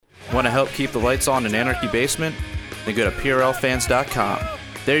Want to help keep the lights on in Anarchy Basement? Then go to PRLfans.com.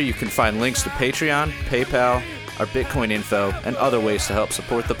 There you can find links to Patreon, PayPal, our Bitcoin info, and other ways to help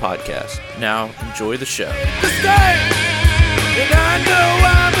support the podcast. Now, enjoy the show.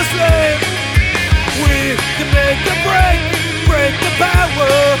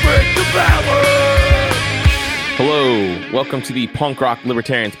 Hello, welcome to the Punk Rock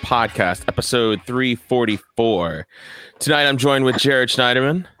Libertarians Podcast, episode 344. Tonight I'm joined with Jared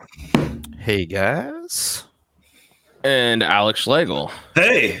Schneiderman. Hey, guys. And Alex Schlegel.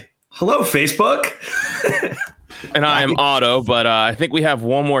 Hey, hello, Facebook. And I am Otto, but I think we have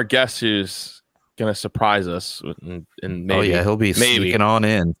one more guest who's going to surprise us. And maybe, oh, yeah, he'll be sneaking on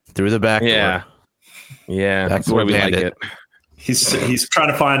in through the back door. Yeah, that's the way we like it. He's trying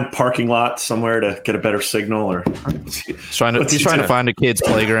to find parking lot somewhere to get a better signal, or he's trying to find a kid's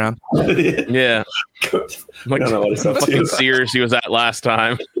playground. Yeah, like fucking Sears he was at last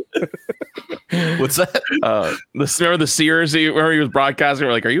time. What's that? Remember the Sears? Where he was broadcasting?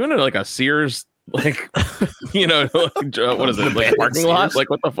 We're like, are you in like a Sears? Like, you know, what is it? Like a parking lot? Like,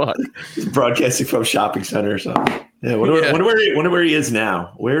 what the fuck? He's broadcasting from a shopping center or something. Yeah, wonder where he is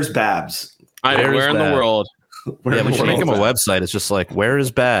now. Where's Babs? Where in the world? We should make him a website. It's just like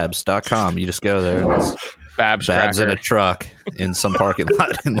whereisbabs.com. You just go there. And it's Babs in a truck in some parking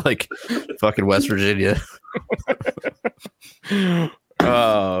lot in like fucking West Virginia.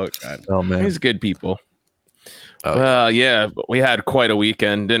 Oh God. Oh man, he's good people. Yeah, we had quite a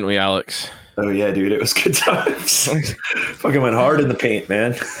weekend, didn't we, Alex? Oh yeah, dude, it was good times. Fucking went hard in the paint,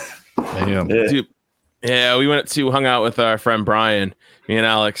 man. Yeah. Dude, yeah, we hung out with our friend Brian, me and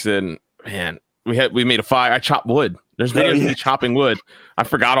Alex, and man, we made a fire. I chopped wood. There's videos of me chopping wood. I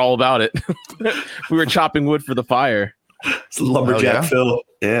forgot all about it. We were chopping wood for the fire. It's lumberjack Phil.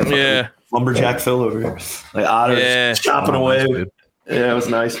 Yeah. Lumberjack Phil over here. Like Otto's chopping away. Nice, yeah, it was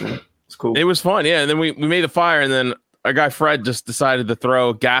nice, man. It's cool. It was fun, yeah. And then we made the fire, and then our guy Fred just decided to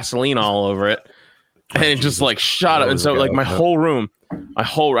throw gasoline all over it, and it just like shot up. And so like my whole room, I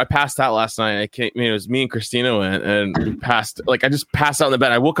passed out last night. It was me and Christina went, and we passed. Like I just passed out in the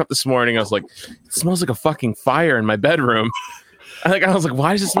bed. I woke up this morning. I was like, it smells like a fucking fire in my bedroom. I was like,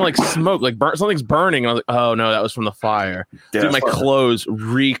 why does it smell like smoke? Like something's burning. And I was like, oh no, that was from the fire. Yeah, dude, my clothes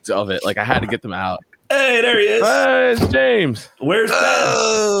reeked of it. Like I had to get them out. Hey, there he is. Hey, it's James. Where's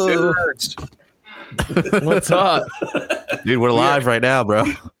Oh. What's up? Dude, we're live right now, bro.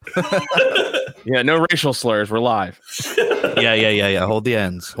 Yeah, no racial slurs. We're live. Yeah. Hold the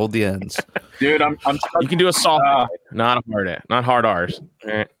ends. Dude, I'm You can do a soft, not a hard A, not hard R's.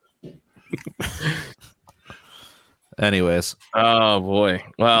 All right. Anyways, Oh boy.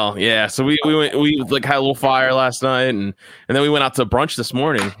 Well, yeah. So we like had a little fire last night, and then we went out to brunch this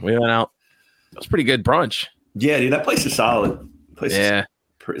morning. We went out. It was pretty good brunch. Yeah, dude, that place is solid.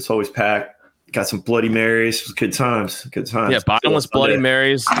 It's always packed. Got some Bloody Marys. It was good times. Yeah, bottomless Bloody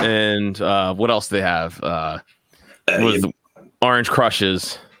Marys, and what else do they have? Was the Orange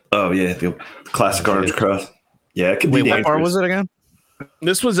Crushes. Oh yeah, the classic Orange Crush. Yeah, it could be. wait, what bar was it again?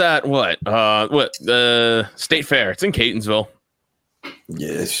 This was at what? State Fair. It's in Catonsville.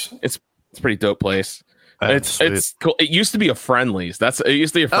 Yes, It's a pretty dope place. That's It's cool. It used to be a Friendlies. It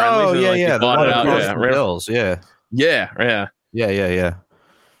used to be a Friendlies. Oh and, yeah, like, yeah. they bought it out. Hills, yeah. Yeah.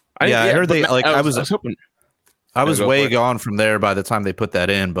 I heard they like. I was hoping. I was go way for it. gone from there by the time they put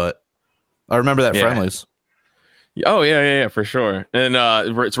that in, but I remember that Yeah. Friendlies. Oh yeah, for sure. And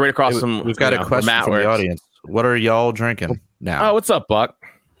it's right across from. We've got a question from the audience. What are y'all drinking now? Oh, what's up, Buck?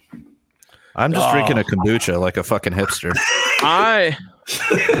 I'm just drinking a kombucha like a fucking hipster.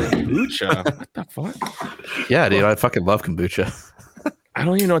 Kombucha. What the fuck? Yeah, dude, I fucking love kombucha. I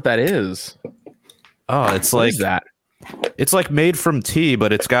don't even know what that is. Oh, it's What like is that? it's like made from tea,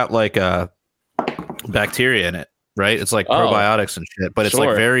 but it's got like bacteria in it, right? It's like probiotics and shit, but it's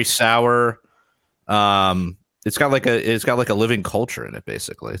like very sour. It's got like a living culture in it,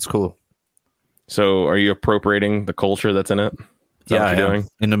 basically. It's cool. So, are you appropriating the culture that's in it? Is that what you're doing?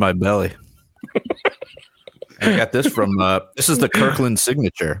 Into my belly. I got this from this is the Kirkland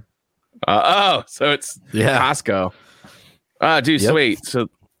signature. So it's Costco. Dude, Yep. so wait, so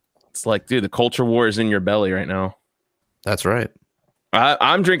it's like, dude, the culture war is in your belly right now. That's right.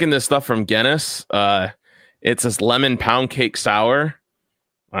 I'm drinking this stuff from Guinness. It's this lemon pound cake sour.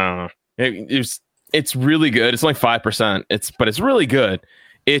 It's really good. It's only 5%. But it's really good.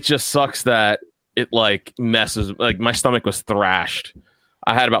 It just sucks that it like messes. Like my stomach was thrashed.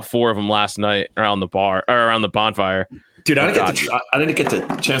 I had about 4 of them last night around the bonfire. dude, I didn't get the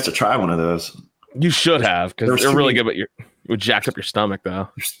chance to try one of those. You should have, because they're really good, but it would jack up your stomach though.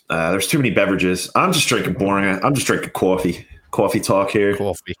 There's too many beverages. I'm just drinking boring. I'm just drinking coffee. Coffee talk here.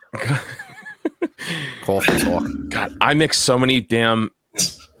 Coffee talk. God, I mixed so many damn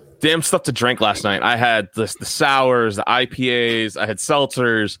stuff to drink last night. I had the sours, the IPAs, I had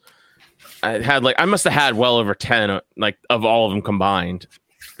seltzers. I must have had well over 10 of all of them combined,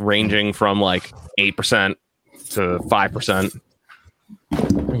 ranging from 8% to 5%.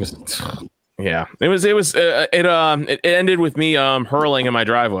 It ended with me hurling in my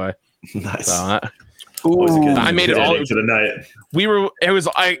driveway. Nice. So, I made it all to the night.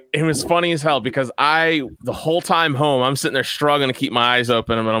 It was funny as hell because the whole time home I'm sitting there struggling to keep my eyes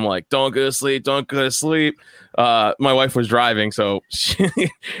open, and I'm like, don't go to sleep. My wife was driving, so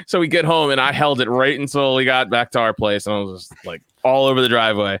we get home, and I held it right until we got back to our place, and I was just all over the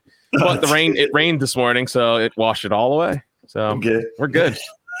driveway. But it rained this morning, so it washed it all away. So we're good.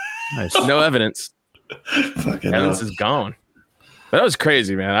 Nice. No evidence. Evidence is gone. That was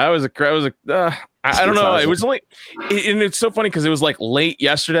crazy, man. I don't know. It was only, and it's so funny because it was late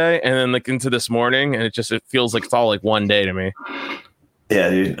yesterday and then into this morning, and it feels like it's all one day to me. Yeah,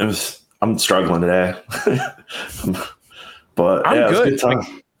 dude. I'm struggling today, but I'm good. It was a good time.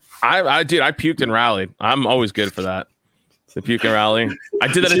 I puked and rallied. I'm always good for that. The puke and rally. I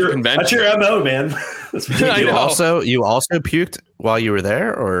did that at the convention. That's your MO, man. That's what you do. You also puked while you were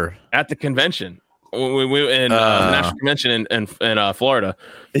there, or at the convention? We in national convention in Florida.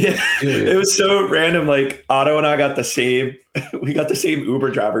 Yeah, it was so random. Otto and I got the same. We got the same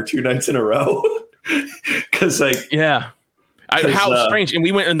Uber driver 2 nights in a row. Because how strange. And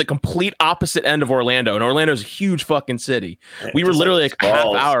we went in the complete opposite end of Orlando, and Orlando's a huge fucking city. Man, we were literally a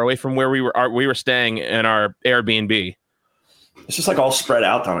half hour away from where we were staying in our Airbnb. It's just all spread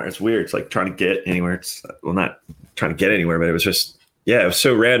out down there. It's weird. It's trying to get anywhere. It's not trying to get anywhere, but it was just. Yeah, it was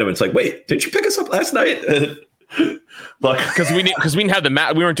so random. It's wait, didn't you pick us up last night? Because we didn't have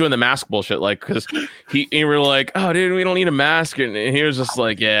the we weren't doing the mask bullshit. Because he were like, oh, dude, we don't need a mask, and he was just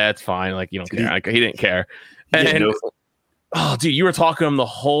yeah, it's fine. You don't care. He didn't care. And oh, dude, you were talking to him the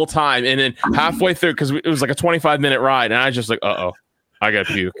whole time, and then halfway through, because it was a 25-minute ride, and I was just I got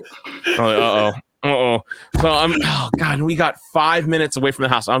to puke. I'm So God, we got 5 minutes away from the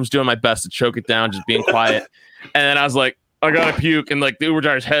house. I'm just doing my best to choke it down, just being quiet, and then I was like, I gotta puke, and the Uber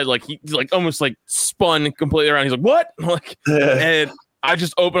driver's head, he almost spun completely around. He's like, "What?" And I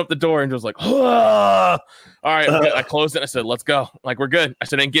just opened up the door and was like, "All right." I closed it. And I said, "Let's go." We're good. I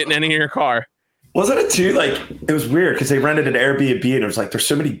said, "Ain't getting any in your car." Wasn't it too it was weird because they rented an Airbnb, and it was there's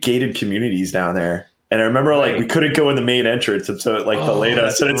so many gated communities down there. And I remember we couldn't go in the main entrance, and so it delayed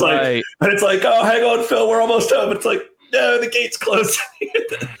us. And it's oh, hang on, Phil, we're almost home. It's no, the gate's closed.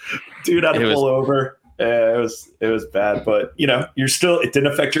 Dude had to pull over. Yeah, it was bad, but you're still. It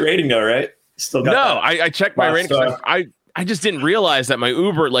didn't affect your rating, though, right? Still got I checked my rating. I just didn't realize that my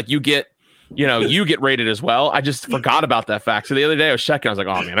Uber, you get rated as well. I just forgot about that fact. So the other day I was checking. I was like,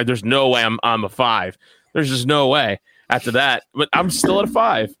 oh man, there's no way I'm a 5. There's just no way after that. But I'm still at a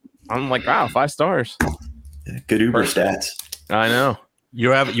 5. I'm wow, 5 stars. Good Uber stats. I know. You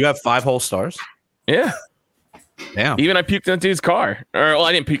have 5 whole stars. Yeah. Damn. Even I puked into his car,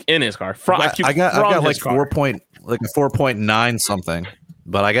 I didn't puke in his car. I got 4.9 something,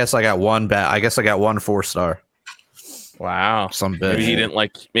 but I guess I got one bad. I guess I got 1 4-star. Wow, some bitch. Maybe he didn't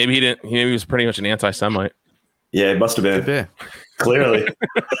Maybe he didn't. He was pretty much an anti-Semite. Yeah, it must have been. Clearly,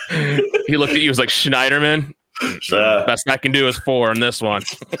 he looked at you. Was like, Schneiderman. Best I can do is 4 in this one.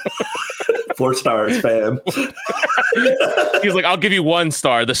 4 stars, fam. He was like, I'll give you 1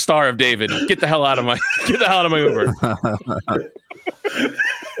 star, the Star of David. Get the hell out of my Uber.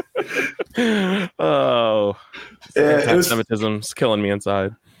 Oh, yeah, anti-Semitism's killing me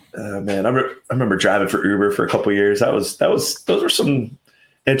inside. Man, I remember driving for Uber for a couple of years. Those were some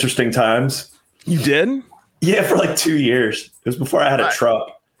interesting times. You did? Yeah, for 2 years. It was before I had a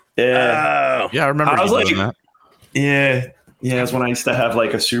truck. Yeah, yeah, I remember. I was that. Yeah, it was when I used to have a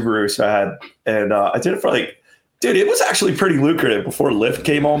Subaru. So I had, and I did it for dude, it was actually pretty lucrative before Lyft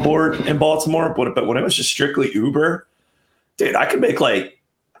came on board in Baltimore. But when it was just strictly Uber, dude, I could make I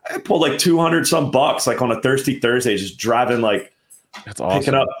pulled 200 some bucks on a Thirsty Thursday, just driving that's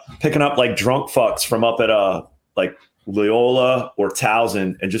awesome. Picking up drunk fucks from up at Loyola or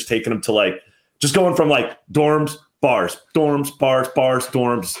Towson, and just taking them to just going from dorms, bars,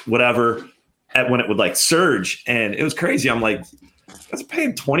 whatever. When it would surge, and it was crazy. I'm I was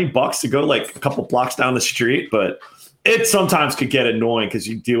paying $20 to go a couple blocks down the street, but it sometimes could get annoying because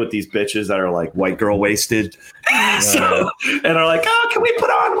you deal with these bitches that are white girl wasted. So, and are oh, can we put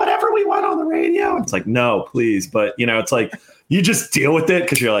on whatever we want on the radio? It's no, please. But it's you just deal with it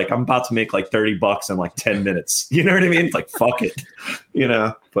because you're I'm about to make $30 in 10 minutes. You know what I mean? It's fuck it,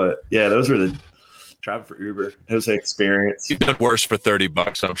 But yeah, those were the Driving for Uber. It was an experience. You've done worse for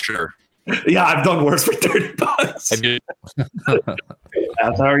 $30, I'm sure. Yeah, I've done worse for $30.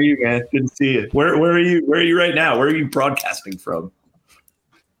 How are you, man? Good to see you. Where are you? Where are you right now? Where are you broadcasting from?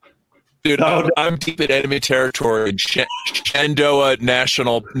 Dude, I'm deep in enemy territory in Shenandoah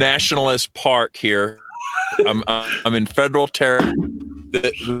Nationalist Park here. I'm in federal territory.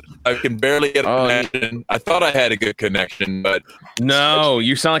 I can barely get a connection. I thought I had a good connection, but no,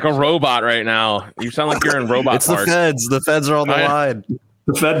 you sound like a robot right now. You sound like you're in robot. It's park. The feds. The feds are on the line.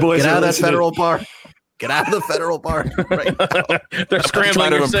 The Fed boys. Get out of that federal park. Get out of the federal park right now. They're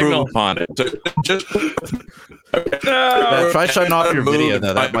scrambling to improve upon it. So just try shutting off your video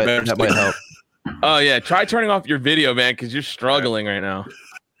though. That might help. Oh yeah, try turning off your video, man, because you're struggling right now.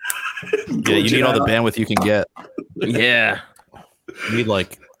 Yeah, you need all the bandwidth you can get. Yeah, you need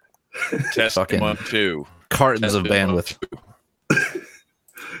like test fucking 1, 2 cartons of bandwidth.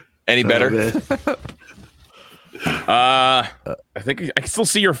 Any better? I think I can still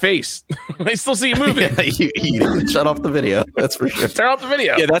see your face. I still see you moving. Yeah, you shut off the video. That's for sure. Turn off the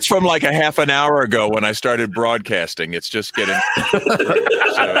video. Yeah, that's from like a half an hour ago when I started broadcasting. It's just getting.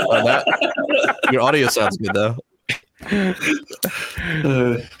 Your audio sounds good though.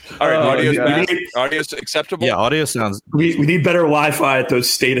 All right, audio's acceptable. Yeah, audio sounds. We need better Wi-Fi at those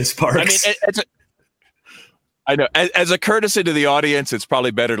status parks. I mean, I know. As a courtesy to the audience, it's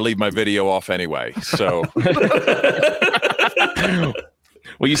probably better to leave my video off anyway. So,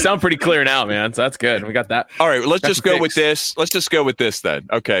 well, you sound pretty clear now, man. So that's good. We got that. All right, let's just go with this. Let's just go with this then.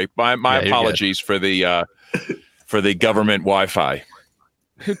 Okay, my apologies for the government Wi-Fi.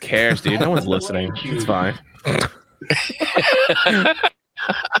 Who cares, dude? No one's listening. It's fine.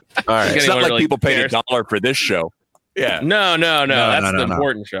 All right, it's not like people paid $1 for this show. Yeah, no. That's the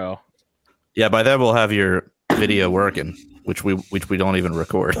important show. Yeah, by then we'll have your video working, which we don't even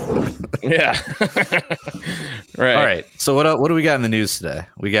record. Yeah. Right. All right. So what do we got in the news today?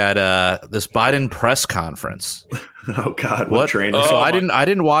 We got this Biden press conference. Oh God, what train? So I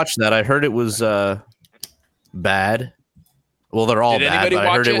didn't watch that. I heard it was bad. Well, they're all bad, but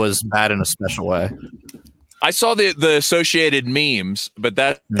I heard it was bad in a special way. I saw the associated memes, but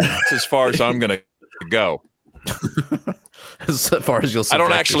that's as far as I'm going to go. As far as you'll I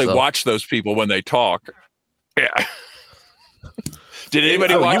don't actually watch those people when they talk. Yeah. Did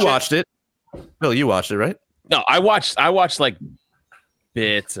anybody watch it? You watched it. Bill, you watched it, right? No, I watched like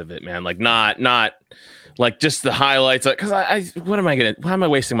bits of it, man. Like not like just the highlights. Because why am I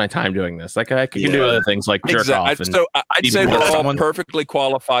wasting my time doing this? Like I can do other things like jerk off. So I'd say we're all perfectly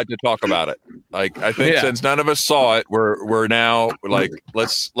qualified to talk about it. Like I think since none of us saw it, we're now like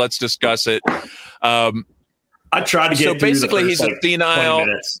let's discuss it. I tried to get. So basically, he's a senile.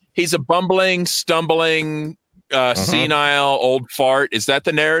 He's a bumbling, stumbling, senile old fart. Is that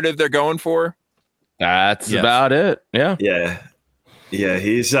the narrative they're going for? That's about it. Yeah. Yeah.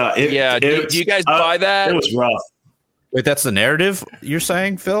 He's. Do you guys buy that? It was rough. Wait, that's the narrative you're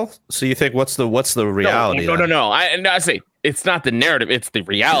saying, Phil? So you think what's the reality? No. I say it's not the narrative; it's the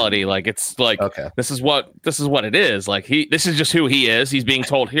reality. Like it's like this is what it is. Like this is just who he is. He's being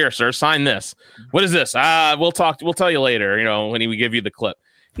told, "Here, sir, sign this." What is this? We'll tell you later. You know, when we give you the clip.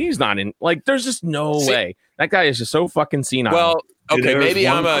 He's not in. Like, there's just no way. That guy is just so fucking senile. Well, okay, maybe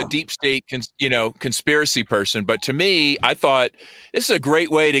I'm a deep state, conspiracy person, but to me, I thought this is a great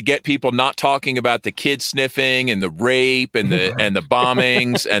way to get people not talking about the kid sniffing and the rape and the and the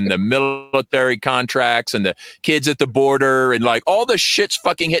bombings and the military contracts and the kids at the border and like all the shit's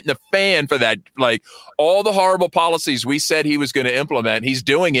fucking hitting the fan for that. Like all the horrible policies we said he was going to implement, he's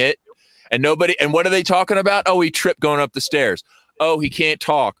doing it, and nobody. And what are they talking about? Oh, he tripped going up the stairs. Oh, he can't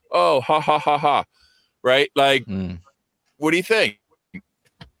talk. Oh, ha ha ha ha. Right? Like, what do you think?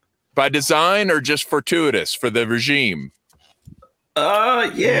 By design or just fortuitous for the regime?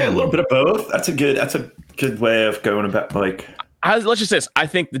 Yeah, a little bit of both. That's a good way of going about. Like, let's just say this. I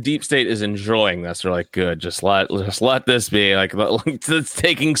think the deep state is enjoying this. They're like, good, just let this be. Like, it's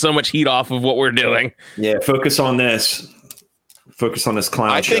taking so much heat off of what we're doing. Yeah, focus on this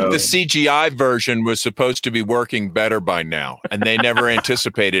clown I show. think the CGI version was supposed to be working better by now, and they never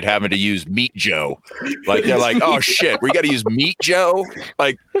anticipated having to use Meat Joe. Like they're like, oh shit, we got to use Meat Joe.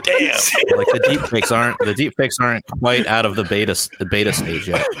 Like, damn. Like the deep fakes aren't quite out of the beta stage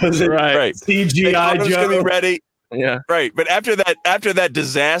yet. Right. CGI Joe be ready. Yeah. Right. But after that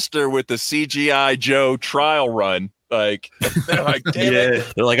disaster with the CGI Joe trial run, like they're like, damn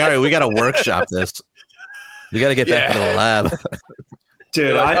it. They're like, all right, we got to workshop this. You got to get that to the lab.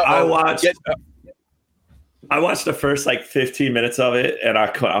 Dude, I watched the first like 15 minutes of it and I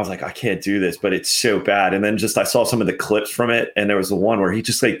was like, I can't do this, but it's so bad. And then I saw some of the clips from it and there was the one where he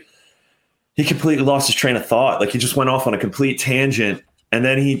just like he completely lost his train of thought. Like he just went off on a complete tangent, and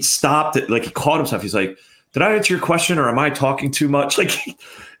then he stopped it. Like he caught himself. He's like, "Did I answer your question, or am I talking too much?" Like,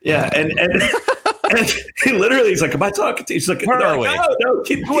 yeah, and he literally, he's like, "Am I talking to you?" He's like, "No,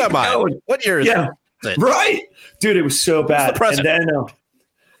 keep Who am going. I? What year is it? Right, dude. It was so bad. And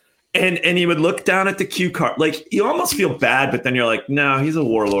then, and he would look down at the cue card. Like you almost feel bad, but then you're like, "No, he's a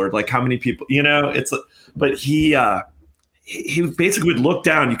warlord. Like how many people? You know?" It's. But he basically would look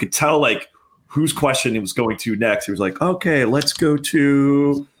down. You could tell like whose question he was going to next. He was like, "Okay, let's go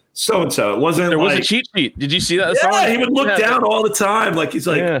to." So-and-so. It wasn't there was a cheat sheet. Did you see that? Yeah, he would look down all the time. Like he's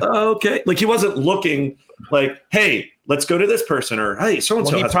like, oh, okay. Like he wasn't looking like, hey, let's go to this person or hey,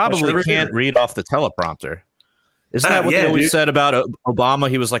 so-and-so. Well, he probably can't read off the teleprompter. Isn't that what they always said about Obama?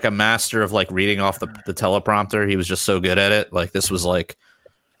 He was like a master of like reading off the teleprompter. He was just so good at it. Like this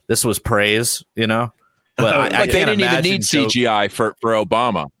was praise, you know? But I they didn't even need CGI for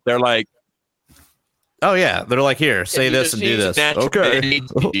Obama. They're like, oh yeah, they're like, here, say this and do this. Okay.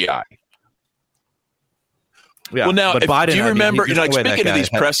 Yeah. Well, now, Biden, do you remember? Like speaking of these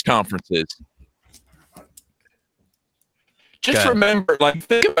press conferences, just remember, like,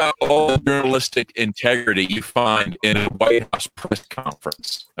 think about all the journalistic integrity you find in a White House press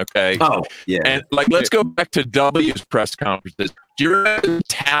conference. Okay. Oh yeah. And like, let's go back to W's press conferences. Do you remember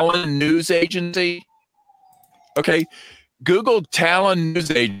Talon News Agency? Okay, Google Talon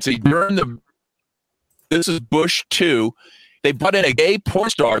News Agency during the. This is Bush 2. They brought in a gay porn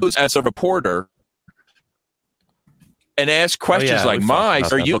star as a reporter and asked questions like,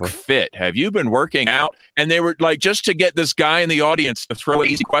 are you fit? Have you been working out? And they were like, just to get this guy in the audience to throw an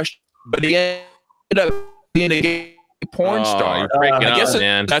easy question. But he ended up being a gay porn star. You're breaking up,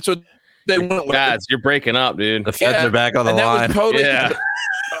 man. That's what they went with. Guys, you're breaking up, dude. The feds are back on the line. That was totally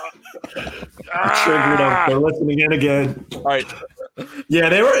triggered them. They're listening again. All right. Yeah,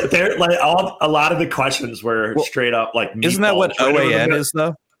 they're like a lot of the questions were straight up like. Isn't that what OAN is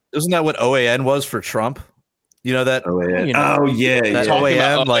though? Isn't that what OAN was for Trump? You know that? OAN. You know, yeah.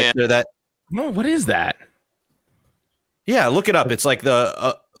 OAN, like they're that. No, what is that? Yeah, look it up. It's like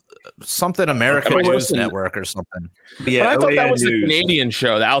the something American News Network or something. Yeah, but I thought that was the Canadian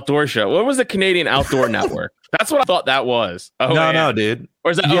show, the outdoor show. What was the Canadian Outdoor Network? That's what I thought that was. No, dude.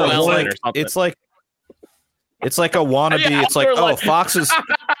 Or is that OLN or something? It's like a wannabe. Yeah, it's like Fox is.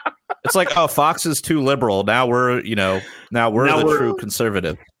 It's like Fox is too liberal. Now we're the true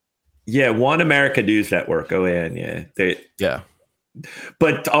conservative. Yeah, One America News Network. OAN. Yeah.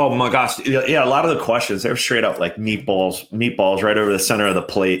 But oh my gosh, yeah. A lot of the questions they're straight up like meatballs right over the center of the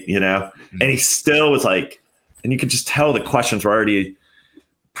plate, you know. And he still was like, and you could just tell the questions were already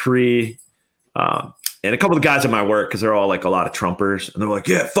and a couple of the guys at my work, because they're all like a lot of Trumpers, and they're like,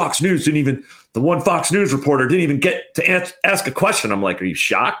 yeah, Fox News the one Fox News reporter didn't even get to ask a question. I'm like, are you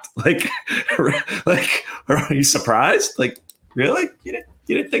shocked? Like, are you surprised? Like, really? You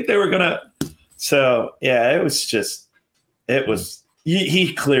didn't think they were gonna? So yeah, it was.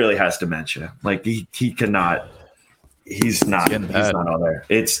 He clearly has dementia. Like he cannot. He's not all there.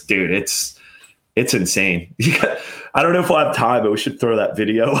 It's insane. I don't know if we'll have time, but we should throw that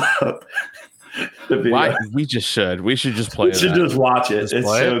video up. Why? We should just play it. We should just watch it. It's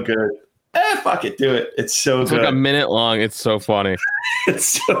so good. Fuck it. Do it. It's so good. It's like a minute long. It's so funny.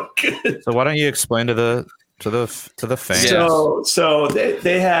 It's so good. So why don't you explain to the fans? So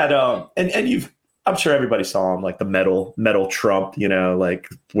they had and I'm sure everybody saw them, like the metal Trump, you know, like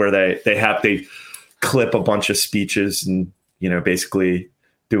where they clip a bunch of speeches and, you know, basically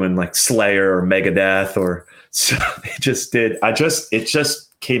doing like Slayer or Megadeth or so they just did. It just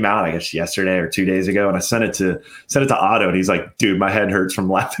came out, I guess, yesterday or 2 days ago, and I sent it to Otto, and he's like, dude, my head hurts from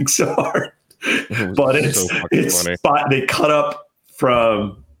laughing so hard. But it's funny. They cut up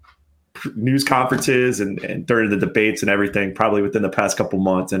from news conferences and during the debates and everything, probably within the past couple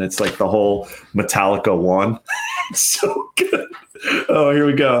months, and it's like the whole Metallica one. It's so good. Oh, here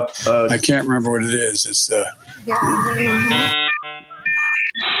we go. I can't remember what it is. It's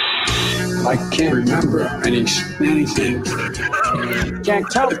I can't remember anything. Can't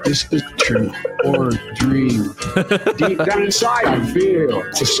tell if this is true or a dream. Deep down inside, I feel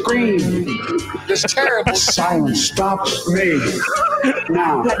to scream. This terrible silence stops me.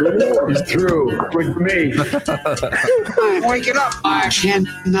 Now the war is through with me. I'm waking up. I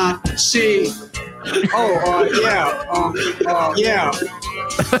cannot see. Yeah.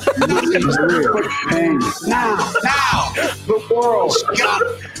 Nothing's real but pain. Now, the world's got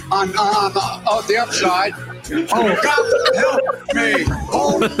on the upside. Oh, God, help me.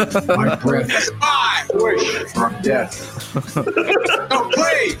 Hold my breath. I wish from death. Oh,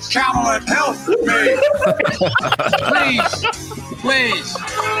 please, Camelot, help me. Please.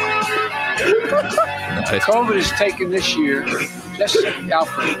 COVID has taken this year, just the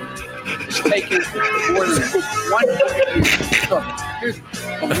outbreak, it's taken more than 100 years. Look, here's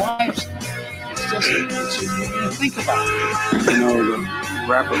the lives. It's just, you think about it. You know, the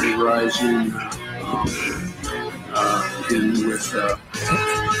rapidly rising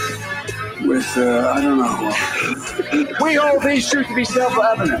I don't know. We hold these truths to be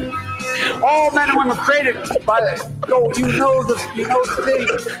self-evident. All men and women created by the. You know the thing.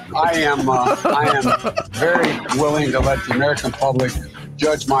 I am very willing to let the American public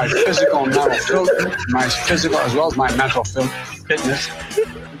judge my physical and mental my physical as well as my mental fitness.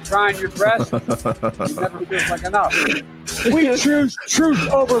 Trying your best, it never feels like enough. We choose truth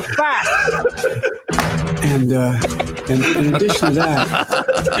over fact. And in addition to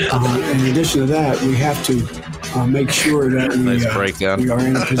that, we have to make sure that we are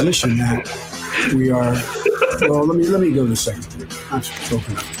in a position that we are. Well, let me go to the second. I'm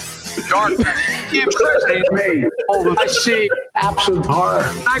joking. Darkness impersonates me. I see absolute horror.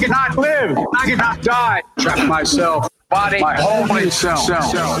 I cannot live. I cannot die. Trap myself. Body, my whole self.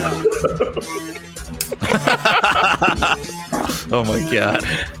 Oh my God.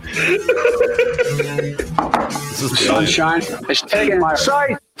 This is sunshine. It's taking my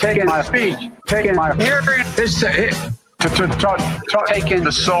sight, taking my speech, taking my hearing. It's taking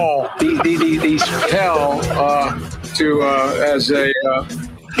the soul. These hell to as a.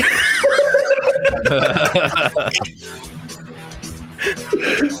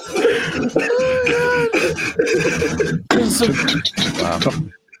 Wow.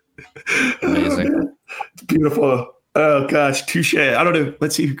 Amazing. Beautiful. Oh gosh, touche. I don't know.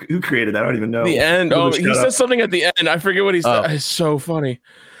 Let's see who created that. I don't even know. The end. Oh, he says something at the end. I forget what he said. It's so funny.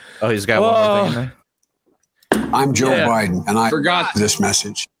 Oh, he's got one more thing in there. I'm Joe Biden, and I forgot this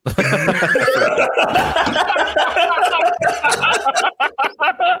message.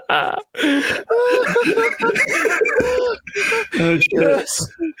 Oh, shit.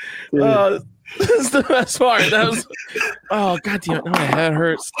 This is the best part. That was. Oh God damn it! My head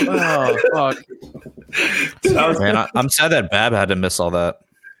hurts. Oh fuck. Man, I'm sad that Bab had to miss all that.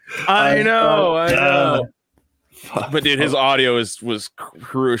 I know. But dude, his audio was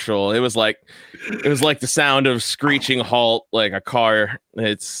crucial. It was like the sound of screeching halt, like a car.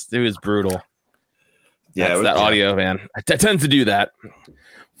 It was brutal. Yeah, that audio, man. I tend to do that.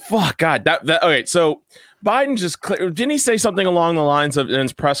 Fuck God. That okay. So Biden didn't he say something along the lines of in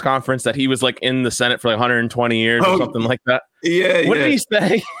his press conference that he was like in the Senate for like 120 years or something like that? Yeah. What did he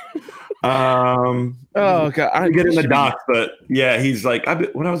say? Oh God, I get in the docs, but yeah, he's like,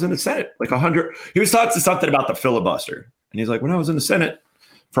 when I was in the Senate, like 100. He was talking something about the filibuster, and he's like, when I was in the Senate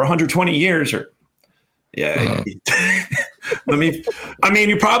for 120 years, or yeah.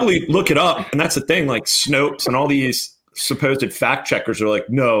 You probably look it up, and that's the thing. Like Snopes and all these supposed fact checkers are like,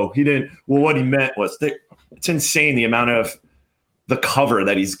 no, he didn't. Well, what he meant was it's insane the amount of the cover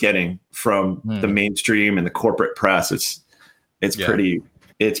that he's getting from the mainstream and the corporate press. It's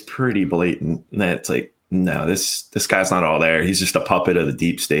pretty blatant. And it's like, no, this guy's not all there. He's just a puppet of the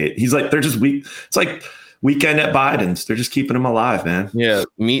deep state. He's like, they're just weak. It's like weekend at Biden's. They're just keeping him alive, man. Yeah.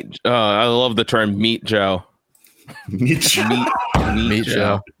 I love the term meat Joe. Meat Joe. Meat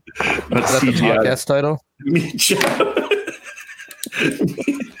Joe. What's that the podcast title? Meat Joe.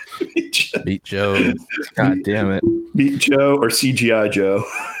 Meat Joe. God damn it. Meat Joe or CGI Joe.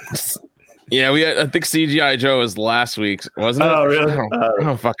 Yeah, I think CGI Joe was last week's, wasn't it? Oh, really? I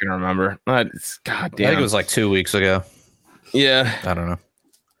don't fucking remember. God damn. I think it was like 2 weeks ago. Yeah. I don't know.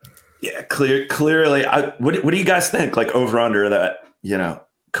 Yeah, clearly. What do you guys think? Like over under that,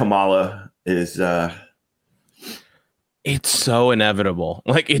 Kamala is it's so inevitable.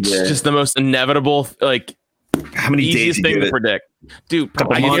 Like it's just the most inevitable, like how many easiest days thing to predict. Dude,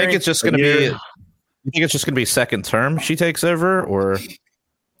 you think it's just gonna be second term she takes over, or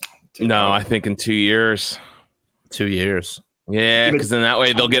no, I think in 2 years. 2 years. Yeah, because then that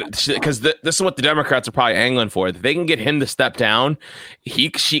way they'll get, because this is what the Democrats are probably angling for. If they can get him to step down, she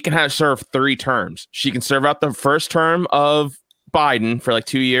can serve 3 terms. She can serve out the first term of Biden for like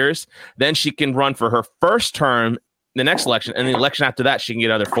 2 years. Then she can run for her first term the next election, and the election after that she can get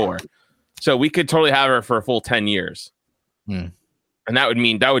another 4. So we could totally have her for a full 10 years. And that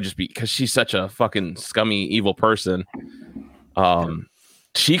would just be, because she's such a fucking scummy, evil person.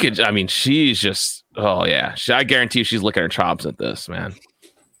 She could, she's just, oh yeah. I guarantee she's licking her chops at this, man.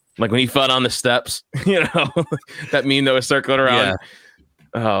 Like when he fell on the steps, that meme that was circling around. Yeah.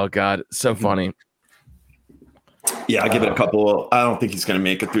 Oh God, so funny. Yeah, I give it a couple. I don't think he's going to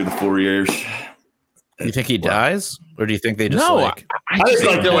make it through the 4 years. You think he dies, or do you think they just I just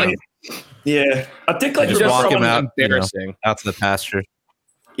think yeah, I think like just walk him out, embarrassing out to the pasture.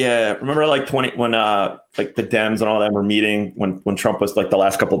 Yeah, remember like when like the Dems and all them were meeting when Trump was like the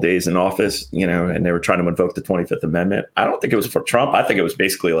last couple of days in office, you know, and they were trying to invoke the 25th Amendment. I don't think it was for Trump. I think it was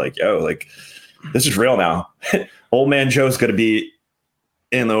basically like, yo, like this is real now. Old man Joe's going to be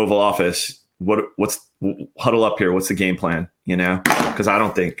in the Oval Office. What's huddle up here? What's the game plan? You know, because I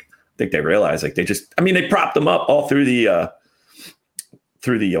don't think they realize like they propped them up all through the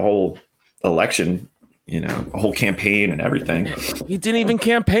whole election. You know, a whole campaign and everything. He didn't even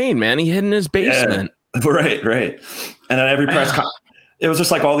campaign, man. He hid in his basement. Yeah, right. And then every press it was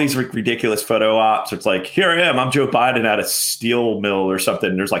just like all these ridiculous photo ops. It's like, here I am. I'm Joe Biden at a steel mill or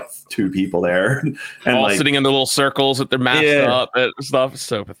something. There's like 2 people there. And all like, sitting in the little circles with their masks up and stuff. It's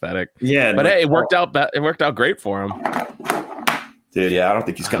so pathetic. Yeah. But hey, it worked out great for him. Dude, yeah, I don't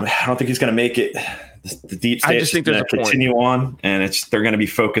think he's gonna make it. The deep state. I just think there's a continue on, and they're gonna be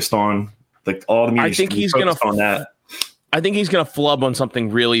focused on like all the media. I think he's gonna on that. I think he's gonna flub on something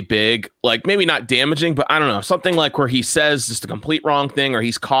really big, like maybe not damaging, but I don't know, something like where he says just a complete wrong thing, or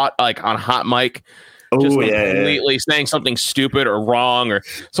he's caught like on a hot mic, completely saying something stupid or wrong, or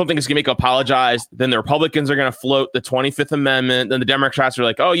something is gonna make him apologize. Then the Republicans are gonna float the 25th Amendment. Then the Democrats are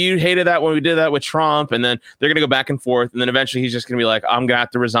like, "Oh, you hated that when we did that with Trump," and then they're gonna go back and forth. And then eventually he's just gonna be like, "I'm gonna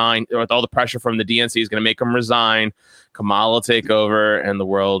have to resign." With all the pressure from the DNC, is gonna make him resign. Kamala will take over, and the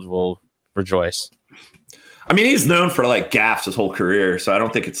world will rejoice. I mean, he's known for like gaffes his whole career, so I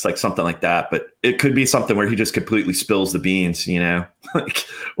don't think it's like something like that. But it could be something where he just completely spills the beans, you know, like,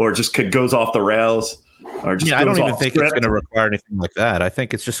 or just goes off the rails, or just I don't even think it's going to require anything like that. I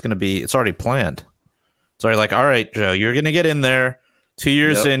think it's just going to be it's already planned. It's already like, all right, Joe, you're going to get in there. 2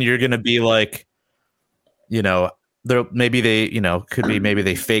 years in, you're going to be like, you know, there maybe they, you know, could be maybe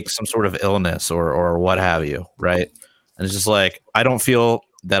they fake some sort of illness or what have you, right? And it's just like I don't feel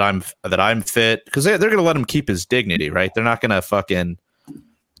that I'm fit because they're going to let him keep his dignity, right? They're not going to fucking,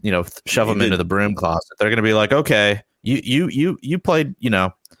 you know, shove him into the broom closet. They're going to be like, okay, you played, you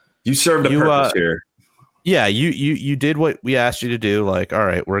know, you served a purpose here. Yeah, you did what we asked you to do. Like, all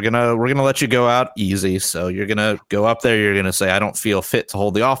right, we're gonna let you go out easy. So you're gonna go up there. You're gonna say, I don't feel fit to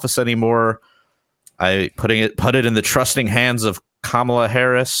hold the office anymore. I put it in the trusting hands of Kamala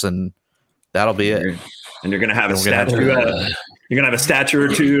Harris, and that'll be it. And you're gonna have a statue. You're going to have a statue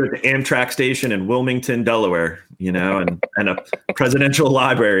or two at the Amtrak station in Wilmington, Delaware, you know, and a presidential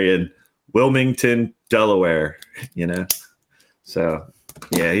library in Wilmington, Delaware, you know. So,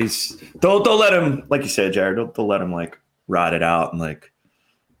 yeah, they'll let him, like you said, Jared, they'll let him like ride it out and like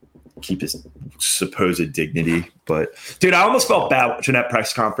keep his supposed dignity. But, dude, I almost felt bad watching that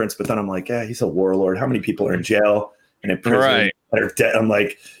press conference, but then I'm like, yeah, he's a warlord. How many people are in jail and in prison? Right. That are dead? I'm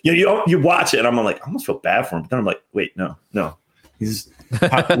like, you watch it, and I'm like, I almost feel bad for him. But then I'm like, wait, no. He's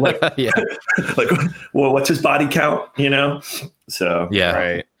like, like, well, what's his body count? You know? So yeah,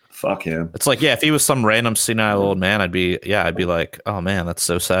 right. Fuck him. It's like, yeah, if he was some random senile old man, I'd be like, oh man, that's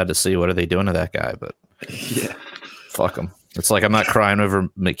so sad to see. What are they doing to that guy? But yeah, fuck him. It's like I'm not crying over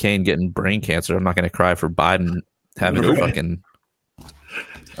McCain getting brain cancer. I'm not going to cry for Biden having a fucking.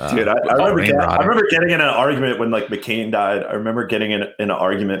 Dude, I remember getting in an argument when like McCain died. I remember getting in an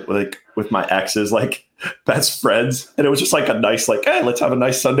argument with my ex's like best friends, and it was just like a nice like, hey, let's have a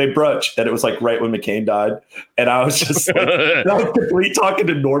nice Sunday brunch. And it was like right when McCain died, and I was just like, I was completely talking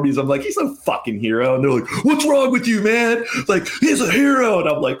to normies. I'm like, he's a fucking hero, and they're like, what's wrong with you, man? Like, he's a hero, and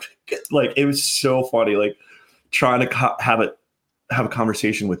I'm like it was so funny, like trying to have a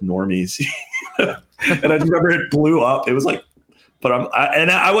conversation with normies, and I remember it blew up. It was like. But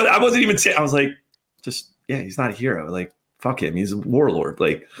I wasn't even saying, I was like, just, yeah, he's not a hero. Like, fuck him. He's a warlord.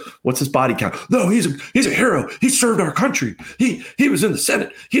 Like, what's his body count? No, he's a hero. He served our country. He was in the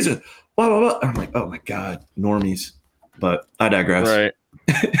Senate. He's a blah, blah, blah. I'm like, oh my God, normies. But I digress. Right.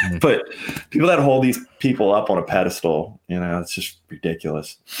 But people that hold these people up on a pedestal, you know, it's just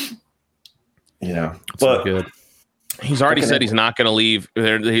ridiculous. You know, but good. He's already said he's not going to leave.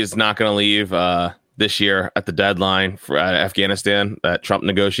 He's not going to leave, this year at the deadline for Afghanistan that Trump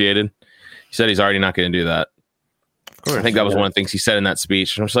negotiated. He said he's already not going to do that. Of course, I think that was one of the things he said in that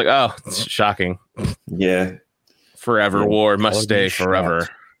speech. And I was like, oh, it's shocking. Yeah. Forever war must stay forever.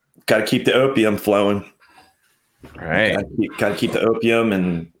 Got to keep the opium flowing. Right. Got to keep the opium,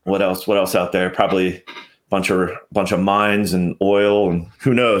 and what else out there? Probably a bunch of mines and oil, and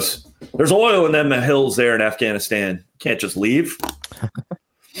who knows? There's oil in them hills there in Afghanistan. Can't just leave.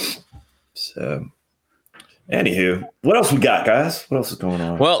 So anywho, what else we got, guys? What else is going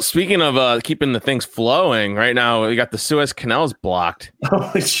on? Well, speaking of keeping the things flowing, right now we got the Suez Canal's blocked.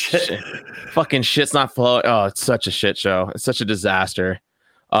 Holy shit. Fucking shit's not flowing. Oh, it's such a shit show. It's such a disaster.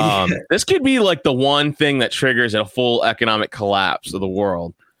 This could be like the one thing that triggers a full economic collapse of the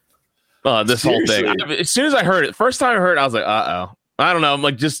world. this whole thing. As soon as I heard it, first time I heard it, I was like, uh-oh. I don't know. I'm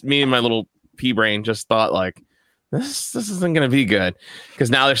like, just me and my little pea brain just thought like, this isn't going to be good.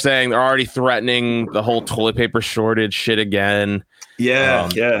 Because now they're saying they're already threatening the whole toilet paper shortage shit again. Yeah.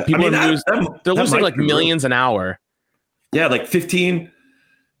 People they're losing like millions an hour. Yeah, like $15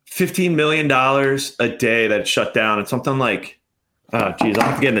 million a day that shut down. It's something like, oh, geez, I'll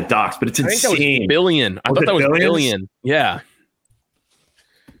have to get in the docs, but it's insane. I think that was billion. I thought that was billion. Yeah.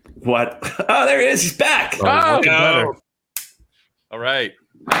 What? Oh, there he is. He's back. Oh, no. All right.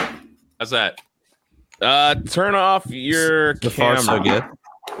 How's that? Turn off your camera. So good.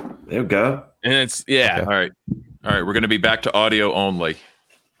 There we go. And it's okay. All right. We're going to be back to audio only.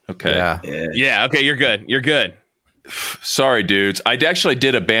 Okay. Yeah. Okay. You're good. Sorry, dudes. I actually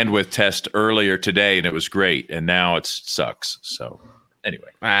did a bandwidth test earlier today, and it was great. And now it sucks. So anyway,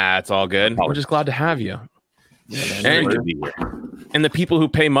 it's all good. We're just glad to have you. Yeah, and the people who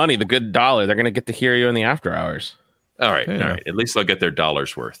pay money, the good dollar, they're going to get to hear you in the after hours. All right. At least they'll get their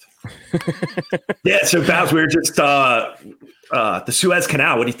dollar's worth. Yeah. So, Babs, we were just the Suez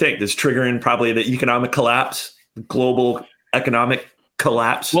Canal. What do you think? This triggering probably the economic collapse, global economic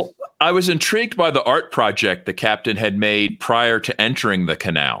collapse. Well, I was intrigued by the art project the captain had made prior to entering the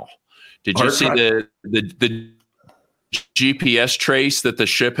canal. Did you see the GPS trace that the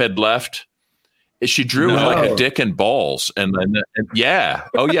ship had left? She drew like a dick and balls, and yeah.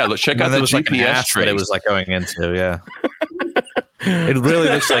 Oh yeah, let's check out the GPS trace. That it was like going into, yeah. It really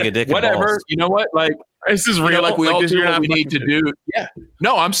looks like a dick. Whatever. And balls. You know what? Like this is real. Like we all do what we need to do. Yeah.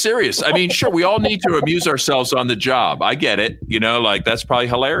 No, I'm serious. I mean, sure, we all need to amuse ourselves on the job. I get it. You know, like that's probably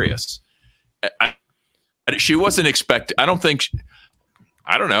hilarious. She wasn't expecting. I don't think.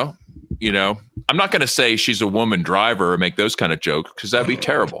 I don't know. You know, I'm not going to say she's a woman driver or make those kind of jokes because that'd be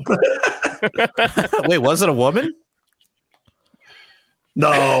terrible. Wait, was it a woman?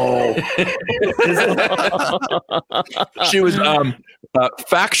 No. She was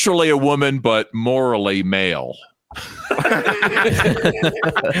factually a woman, but morally male.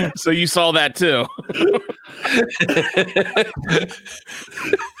 So you saw that too.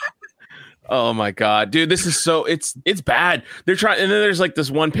 Oh my God, dude, this is it's bad. They're trying, and then there's like this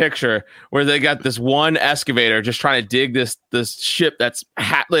one picture where they got this one excavator just trying to dig this ship that's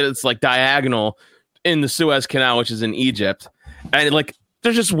it's like diagonal in the Suez Canal, which is in Egypt, and like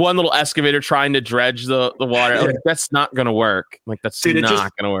there's just one little excavator trying to dredge the water. Like, that's not gonna work. Like that's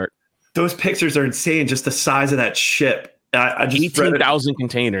not gonna work. Those pictures are insane. Just the size of that ship. I just 18,000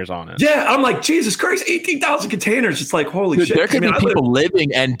 containers on it. Yeah, I'm like, Jesus Christ, 18,000 containers. It's like, holy shit. There could be people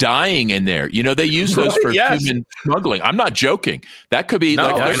living and dying in there. You know, they use those for human smuggling. I'm not joking. That could be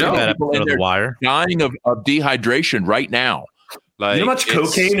people in there dying of dehydration right now. Like, you know how much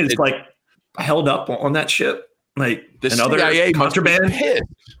cocaine is like held up on that ship? Like the CIA contraband.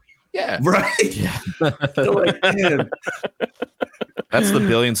 Yeah. Right. Yeah. Like, man. That's the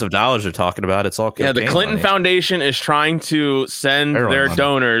billions of dollars they're talking about. It's all the Clinton Foundation is trying to send their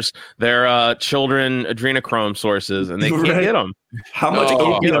donors their children adrenochrome sources, and they can't get them. How much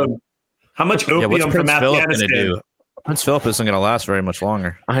opium? How much opium from Afghanistan? Prince Philip isn't going to last very much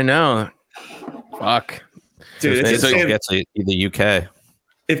longer. I know. Fuck, dude. It gets the UK.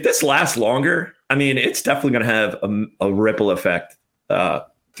 If this lasts longer, I mean, it's definitely going to have a ripple effect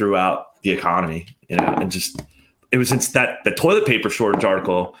throughout the economy. You know, and just. It was the toilet paper shortage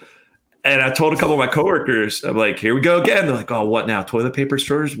article. And I told a couple of my coworkers, I'm like, here we go again. They're like, oh, what now? Toilet paper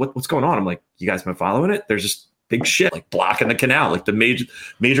shortage? What's going on? I'm like, you guys been following it? There's just big shit like blocking the canal, like the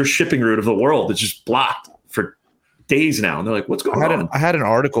major shipping route of the world. It's just blocked for days now. And they're like, what's going on? I had an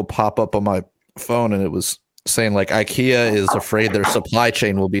article pop up on my phone, and it was saying like IKEA is afraid their supply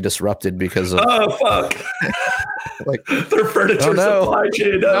chain will be disrupted because of fuck. Like their furniture supply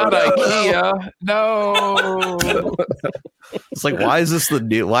chain. Not IKEA. No. It's like, why is this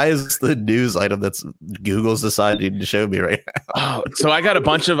the news item that's Google's deciding to show me right now? So I got a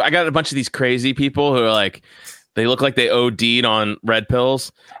bunch of these crazy people who are like, they look like they OD'd on red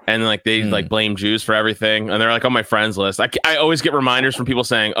pills, and like they like blame Jews for everything, and they're like on my friends list. I always get reminders from people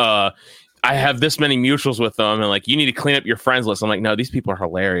saying, I have this many mutuals with them, and like, you need to clean up your friends list. I'm like, no, these people are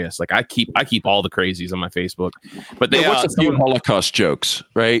hilarious. Like I keep all the crazies on my Facebook, but they what's a few Holocaust jokes,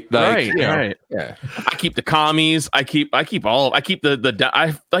 right? Like, right. Yeah. I keep the commies. I keep like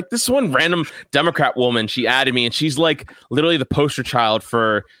this one random Democrat woman. She added me, and she's like literally the poster child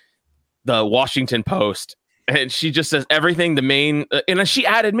for the Washington Post. And she just says everything. The main, and she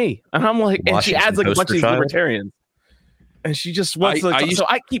added me, and I'm like, and she adds like a bunch of these libertarians. And she just wants so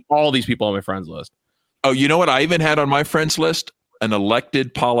I keep all these people on my friends list. Oh, you know what I even had on my friends list? An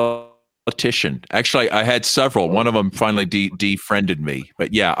elected politician politician. Actually, I had several. One of them finally defriended me.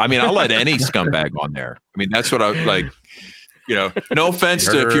 But yeah, I mean, I'll let any scumbag on there. I mean, that's what I like. You know, no offense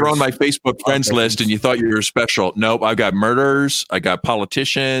to if you're on my Facebook friends list and you thought you were special. Nope, I've got murderers. I got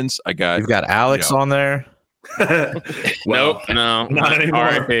politicians. You've got Alex on there. Nope, no, not anymore.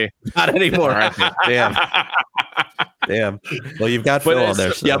 R.I.P. Not anymore. Damn. Well, you've got Phil on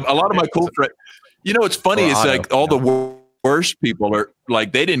there. So. Yeah, a lot of my cool friends. You know, what's funny is like all the worst people are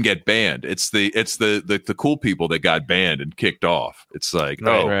like they didn't get banned. It's the cool people that got banned and kicked off. It's like, you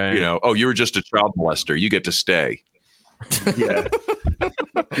know, you were just a child molester. You get to stay. Yeah.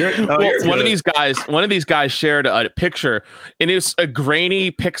 One of these guys shared a picture, and it's a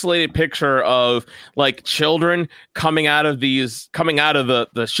grainy pixelated picture of like children coming out of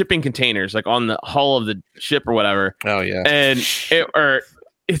the shipping containers, like on the hull of the ship or whatever. Oh yeah. And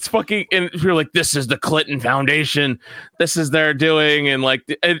it's fucking, and you're like, this is the Clinton Foundation, this is their doing, and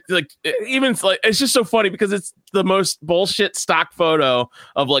it's just so funny because it's the most bullshit stock photo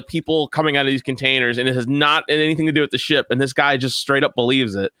of like people coming out of these containers, and it has not anything to do with the ship, and this guy just straight up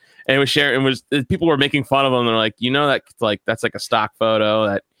believes it, and it was sharing, people were making fun of him. They're like, that like that's like a stock photo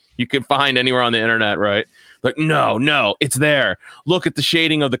that you can find anywhere on the internet, right? Like, no, it's there. Look at the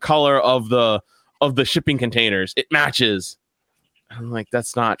shading of the color of the shipping containers, it matches. I'm like,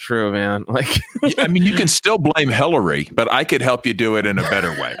 that's not true, man. Like, I mean, you can still blame Hillary, but I could help you do it in a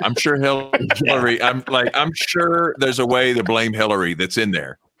better way. I'm sure Hillary. I'm sure there's a way to blame Hillary that's in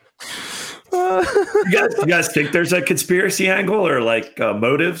there. You guys think there's a conspiracy angle or like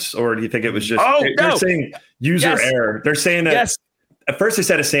motives, or do you think it was just? They're saying user error. They're saying that at first they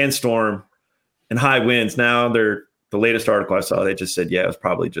said a sandstorm and high winds. Now the latest article I saw, they just said it was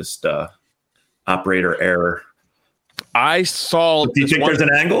probably just operator error. I saw. Do you think there's an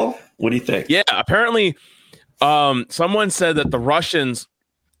angle? What do you think? Yeah, apparently, someone said that the Russians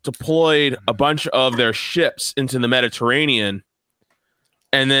deployed a bunch of their ships into the Mediterranean,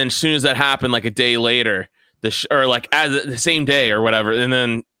 and then as soon as that happened, like a day later, the same day or whatever, and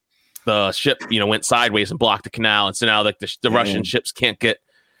then the ship, went sideways and blocked the canal, and so now like the Russian ships can't get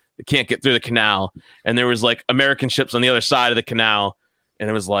through the canal, and there was like American ships on the other side of the canal, and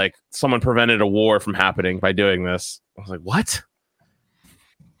it was like someone prevented a war from happening by doing this. I was like, what?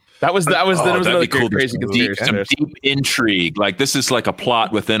 That was another cool, crazy conspiracy. Some deep intrigue. Like this is like a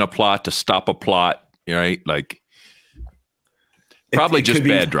plot within a plot to stop a plot, right? Like probably just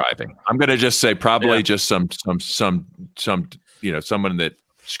bad driving. I'm gonna just say probably just some someone that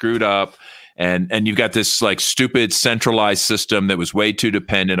screwed up, and you've got this like stupid centralized system that was way too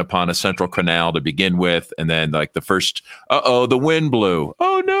dependent upon a central canal to begin with, and then like the first the wind blew.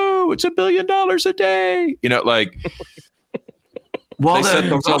 Oh no, it's $1 billion a day. Well, they set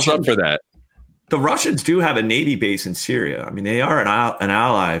themselves up for that. The Russians do have a Navy base in Syria. I mean, they are an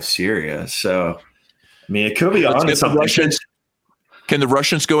ally of Syria. So, I mean, it could be on something. Can the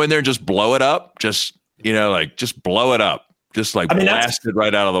Russians go in there and just blow it up? Just blow it up. Just blast it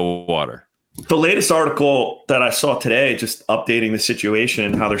right out of the water. The latest article that I saw today, just updating the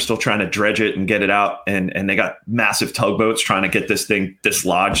situation, how they're still trying to dredge it and get it out. And they got massive tugboats trying to get this thing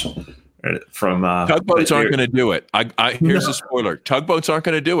dislodged from tugboats aren't going to do it. Here's a spoiler. Tugboats aren't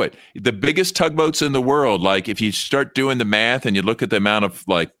going to do it. The biggest tugboats in the world, like if you start doing the math and you look at the amount of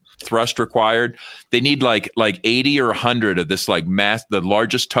like thrust required, they need like 80 or 100 of this like the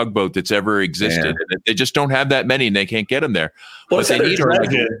largest tugboat that's ever existed. And they just don't have that many, and they can't get them there. What they need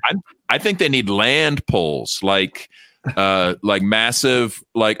I think they need land pulls, like massive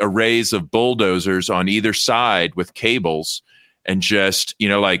like arrays of bulldozers on either side with cables, and just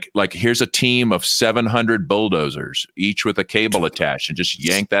like here's a team of 700 bulldozers, each with a cable attached, and just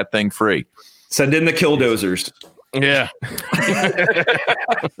yank that thing free. Send in the killdozers. Yeah.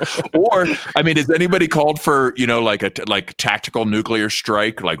 Or, I mean, has anybody called for, like a tactical nuclear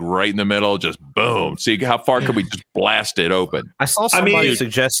strike, like right in the middle, just boom. See how far could we just blast it open? I saw somebody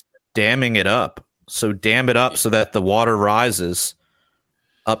suggest damming it up. So dam it up so that the water rises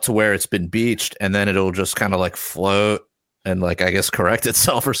up to where it's been beached, and then it'll just kind of like float and like, I guess, correct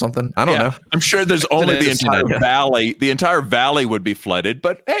itself or something. I don't know. I'm sure there's only the entire valley. The entire valley would be flooded,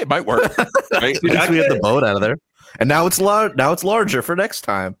 but hey, it might work. Right? We have the boat out of there. And now it's Now it's larger for next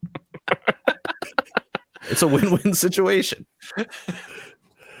time. It's a win-win situation.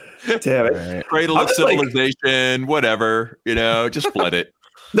 Damn it! Cradle of civilization, whatever. Just flood it.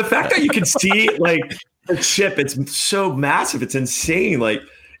 The fact that you can see like the ship, it's so massive, it's insane. Like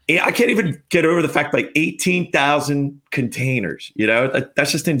I can't even get over the fact like 18,000 containers.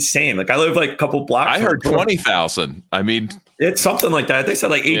 That's just insane. Like I live like a couple blocks. I heard 20,000. I mean, It's something like that. They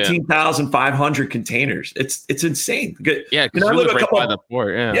said like 18,500 containers. It's insane. Yeah, because I live right by the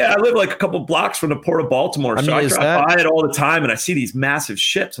port. Yeah, I live like a couple blocks from the port of Baltimore. I drive by it all the time, and I see these massive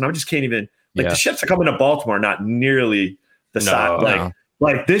ships, and I just can't even the ships that come into Baltimore are not nearly the size.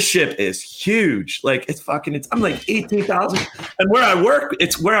 Like this ship is huge. Like I'm like 18,000. And where I work,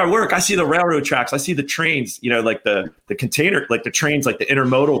 I see the railroad tracks. I see the trains, like the container, like the trains, like the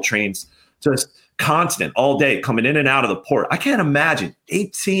intermodal trains, just constant all day coming in and out of the port. I can't imagine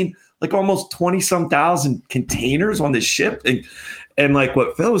 18, like almost 20 some thousand containers on this ship. And like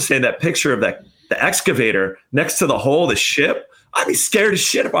what Phil was saying, that picture of the excavator next to the hull of the ship, I'd be scared as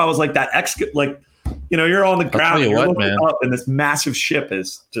shit if I was like that you're on the ground and you're looking up, and this massive ship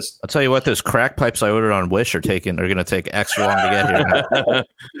is just. I'll tell you what, those crack pipes I ordered on Wish are going to take extra long to get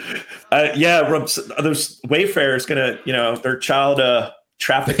here. There's Wayfarer's going to, their child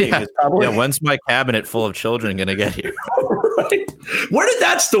trafficking is probably. Yeah, when's my cabinet full of children going to get here? Right. Where did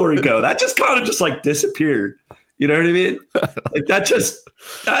that story go? That just kind of just like disappeared. You know what I mean? Like that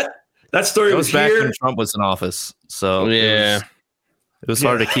story was back here when Trump was in office. So it was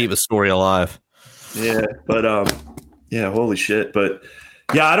hard to keep a story alive. Yeah, but holy shit. But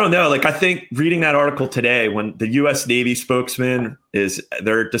yeah, I don't know. Like I think reading that article today when the US Navy spokesman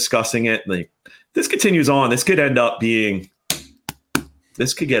they're discussing it, like this continues on, this could end up this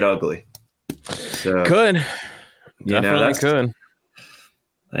could get ugly. So, definitely could.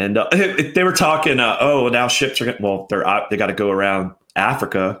 And they were talking, now ships are they got to go around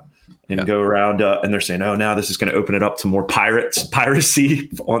Africa and go around, and they're saying, now this is going to open it up to more piracy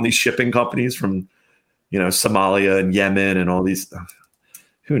on these shipping companies from, Somalia and Yemen and all these.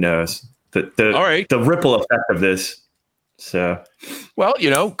 Who knows the ripple effect of this? So, well,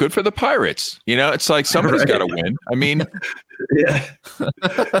 good for the pirates. It's like somebody's got to win. I mean, yeah.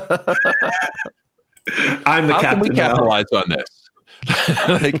 I'm the captain. How can we capitalize on this?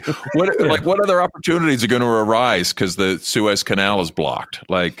 what other opportunities are going to arise because the Suez Canal is blocked?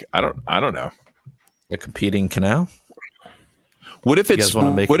 Like, I don't know. A competing canal? What if this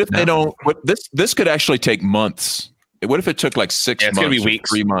could actually take months? What if it took like 6 months? It's going to be weeks.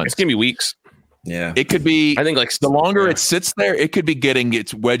 3 months. It's going to be weeks. Yeah. It could be. I think like the longer it sits there, it could be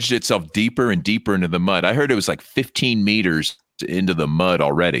it's wedged itself deeper and deeper into the mud. I heard it was like 15 meters into the mud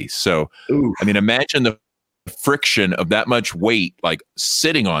already. So, I mean, imagine the friction of that much weight, like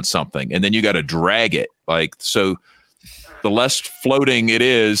sitting on something, and then you got to drag it. Like, so the less floating it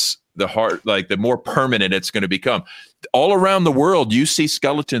is, the more permanent it's going to become. All around the world, you see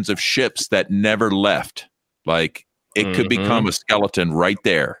skeletons of ships that never left. Like it could become a skeleton right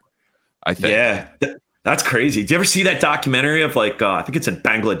there. I think. Yeah, that's crazy. Do you ever see that documentary of I think it's in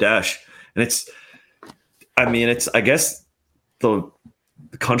Bangladesh, and I guess the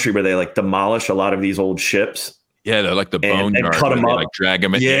country where they like demolish a lot of these old ships. Yeah, they're like the bone yard, cut them up, like drag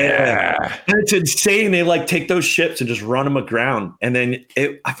them in. Yeah, and it's insane. They like take those ships and just run them aground, and then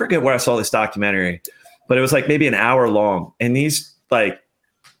I forget where I saw this documentary, but it was like maybe an hour long, and these like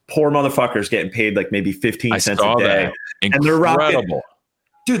poor motherfuckers getting paid like maybe 15 cents a day, and they're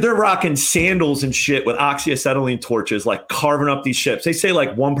rocking sandals and shit with oxyacetylene torches, like carving up these ships. They say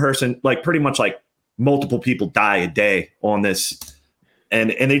like one person, like pretty much like multiple people die a day on this. And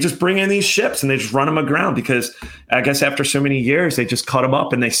they just bring in these ships and they just run them aground because I guess after so many years, they just cut them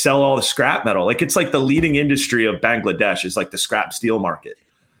up and they sell all the scrap metal. Like it's like the leading industry of Bangladesh is like the scrap steel market.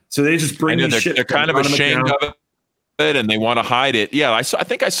 So they just bring these ships. They're kind of ashamed of it and they want to hide it. Yeah, I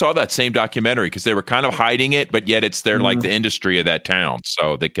think I saw that same documentary because they were kind of hiding it, but yet they're like the industry of that town.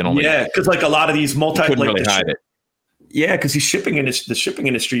 So they can only because like a lot of these couldn't really hide it. Yeah, because the shipping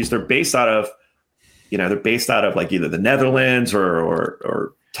industries, they're based out of like either the Netherlands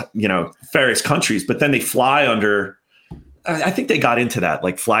or various countries, but then they fly under, I think they got into that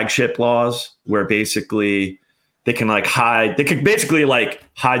like flagship laws where basically they can hide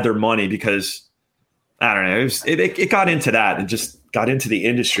their money because I don't know, it got into that and just got into the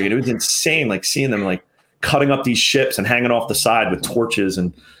industry. And it was insane, like seeing them like cutting up these ships and hanging off the side with torches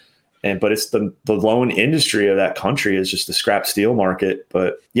but it's the lone industry of that country is just the scrap steel market.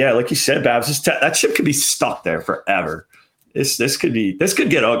 But yeah, like you said, Babs, that ship could be stuck there forever. This could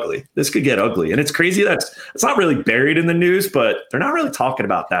get ugly. This could get ugly. And it's crazy it's not really buried in the news, but they're not really talking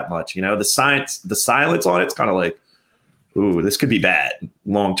about that much. The silence on it's kind of like, ooh, this could be bad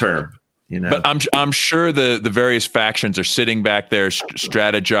long term. But I'm sure the various factions are sitting back there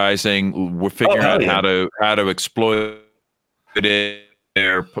strategizing. We're figuring out how to exploit it.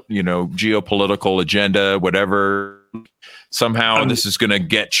 Their geopolitical agenda, whatever. Somehow this is going to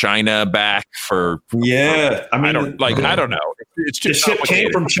get China back for. Yeah, I don't know. It's too the ship came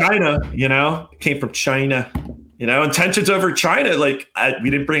from China. Came from China. and tensions over China. Like we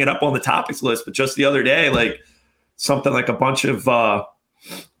didn't bring it up on the topics list, but just the other day, like something like a bunch of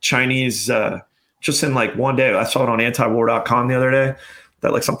Chinese, just in like one day, I saw it on antiwar.com the other day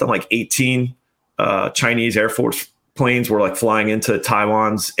that like something like 18 Chinese Air Force planes were like flying into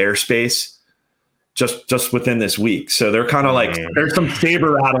Taiwan's airspace just within this week. So they're kind of like, there's some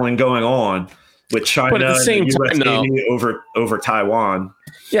saber rattling going on with China but at the same and the US time, Navy over Taiwan.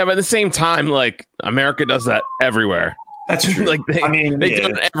 Yeah, but at the same time, like America does that everywhere. That's true. Like they do it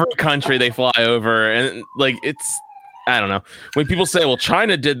in every country they fly over, and like I don't know. When people say, "Well,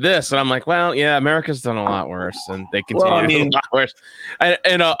 China did this," and I'm like, "Well, yeah, America's done a lot worse, and they continue to do a lot worse."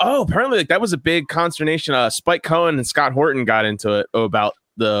 And apparently, like that was a big consternation. Spike Cohen and Scott Horton got into it about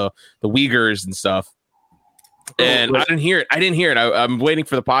the Uyghurs and stuff, and I didn't hear it. I'm waiting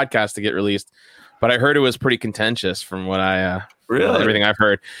for the podcast to get released, but I heard it was pretty contentious from what everything I've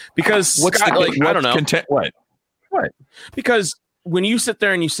heard. Because Scott, I don't know what because. When you sit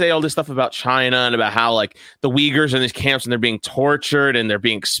there and you say all this stuff about China and about how like the Uyghurs are in these camps and they're being tortured and they're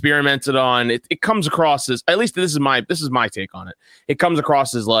being experimented on, it comes across as, at least this is my take on it. It comes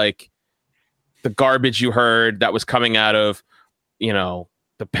across as like the garbage you heard that was coming out of,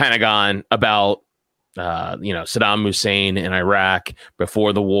 the Pentagon about, Saddam Hussein in Iraq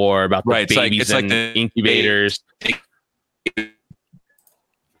before the war, about the babies and the incubators.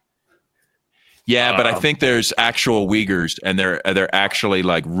 Yeah, but I think there's actual Uyghurs, and they're actually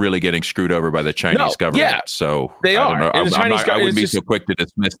like really getting screwed over by the Chinese government. Yeah, so they are. I wouldn't be so quick to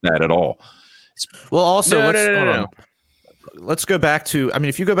dismiss that at all. Well, also, no. Let's go back to. I mean,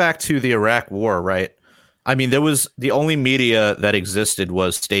 if you go back to the Iraq War, right? I mean, there was the only media that existed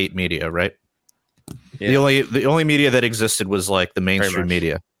was state media, right? Yeah. The only media that existed was like the mainstream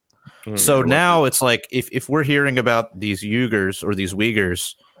media. So now it's like if we're hearing about these Uyghurs or these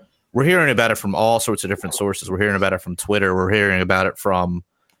Uyghurs. We're hearing about it from all sorts of different sources. We're hearing about it from Twitter. We're hearing about it from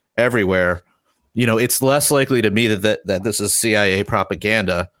everywhere. It's less likely to me that this is CIA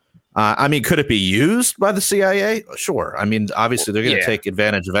propaganda. I mean, could it be used by the CIA? Sure. I mean, obviously they're going to take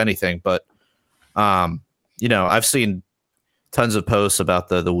advantage of anything. But, I've seen tons of posts about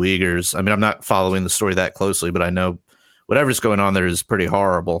the Uyghurs. I mean, I'm not following the story that closely, but I know whatever's going on there is pretty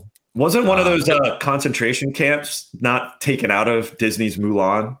horrible. Wasn't one of those concentration camps not taken out of Disney's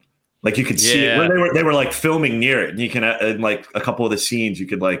Mulan? Like you could see it where they were like filming near it, and you can in like a couple of the scenes you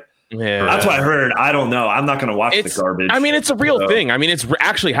could like. Yeah, that's what I heard. I don't know. I'm not going to watch the garbage. I mean, it's a real thing. I mean, it's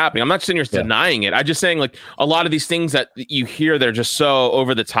actually happening. I'm not sitting here denying it. I'm just saying, like a lot of these things that you hear, they're just so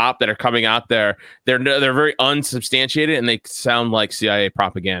over the top that are coming out there. They're very unsubstantiated, and they sound like CIA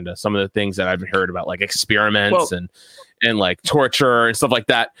propaganda. Some of the things that I've heard about, like experiments and like torture and stuff like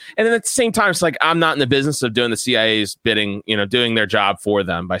that. And then at the same time, it's like, I'm not in the business of doing the CIA's bidding, doing their job for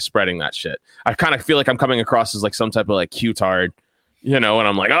them by spreading that shit. I kind of feel like I'm coming across as like some type of like Q-tard, and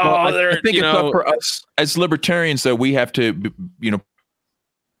I'm like, I think it's up for us as libertarians, though. We have to,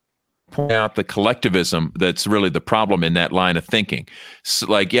 point out the collectivism that's really the problem in that line of thinking. So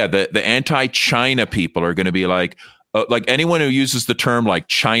like, the anti-China people are going to be like anyone who uses the term like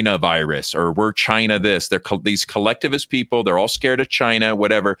China virus or we're China this, they're these collectivist people. They're all scared of China,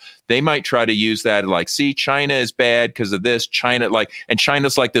 whatever. They might try to use that like, see, China is bad because of this. And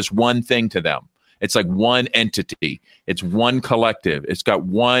China's like this one thing to them. It's like one entity. It's one collective. It's got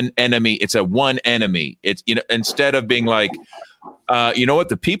one enemy. It's a one enemy. It's instead of being like, what,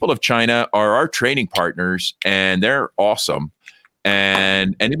 the people of China are our trading partners and they're awesome.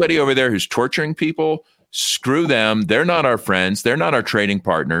 And anybody over there who's torturing people, screw them. They're not our friends. They're not our trading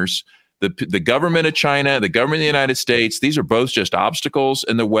partners. The government of China, the government of the United States, these are both just obstacles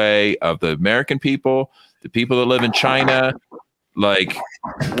in the way of the American people, the people that live in China. Like,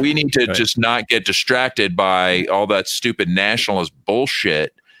 we need to just not get distracted by all that stupid nationalist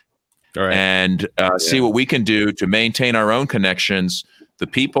bullshit and see what we can do to maintain our own connections, the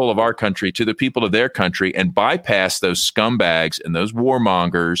people of our country to the people of their country, and bypass those scumbags and those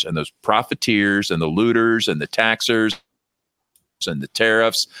warmongers and those profiteers and the looters and the taxers and the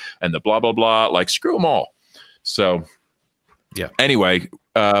tariffs and the blah, blah, blah. Like, screw them all. So, anyway,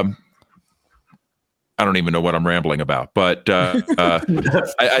 I don't even know what I'm rambling about, but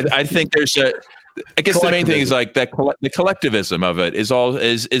I think there's I guess the main thing is like that the collectivism of it is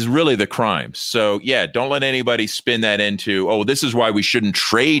really the crime. So don't let anybody spin that into, this is why we shouldn't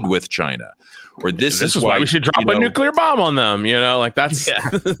trade with China, or this is why we should drop a nuclear bomb on them. Like that's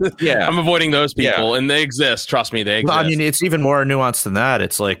I'm avoiding those people, and they exist. Trust me, they exist. Well, I mean, it's even more nuanced than that.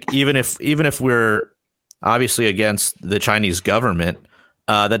 It's like even if we're obviously against the Chinese government,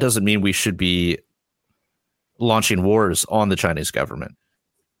 that doesn't mean we should be launching wars on the Chinese government,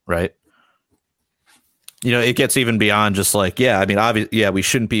 right? it gets even beyond just like, obviously, we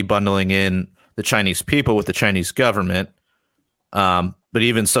shouldn't be bundling in the Chinese people with the Chinese government. But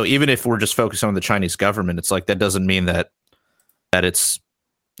even so, even if we're just focusing on the Chinese government, it's like that doesn't mean that it's,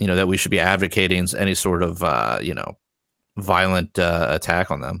 that we should be advocating any sort of, violent attack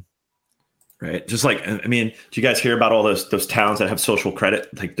on them. Right. Just like, I mean, do you guys hear about all those towns that have social credit?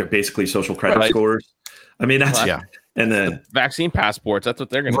 Like they're basically social credit scores. I mean, that's and then vaccine passports. That's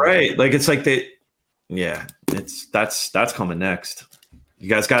what they're going to do. Like it's like that's coming next. You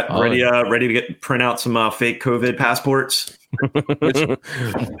guys got ready to print out some fake COVID passports?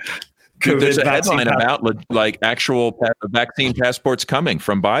 There's a headline about like actual vaccine passports coming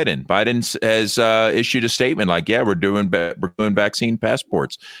from Biden. Biden has issued a statement like, we're doing vaccine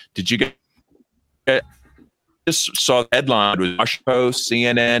passports. Did you get? Just saw the headline with Washington Post,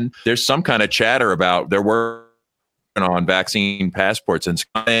 CNN. There's some kind of chatter about they're working on vaccine passports, and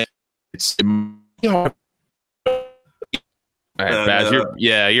it's all right, Baz,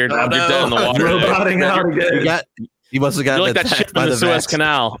 you're dead in the water. He must have got like that ship in the Suez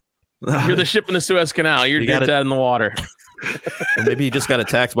Canal. You're the ship in the Suez Canal. You're dead in the water. Or maybe he just got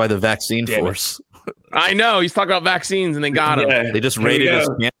attacked by the vaccine force. I know. He's talking about vaccines, and they got him. They just raided his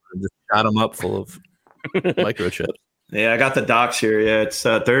camera and just got him up full of microchips. Yeah, I got the docs here. Yeah,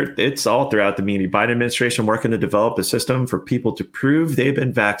 it's all throughout the media. Biden administration working to develop a system for people to prove they've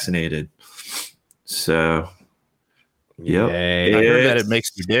been vaccinated. So, I heard that it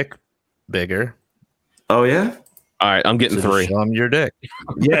makes your dick bigger. Oh yeah. All right, I'm getting 3. Show them your dick.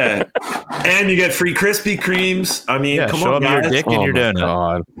 Yeah, and you get free Krispy Kremes. I mean, come on, guys. Your dick and your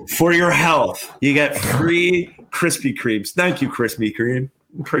donut. For your health, you get free Krispy Kremes. Thank you, Krispy Kreme.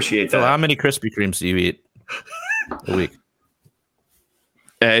 Appreciate that. So how many Krispy Kremes do you eat a week?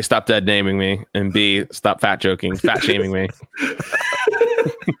 A, stop dead naming me, and B, stop fat shaming me.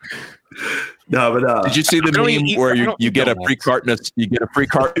 No, but did you see the meme where you get a free carton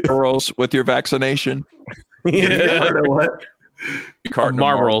of rolls with your vaccination? What? Carton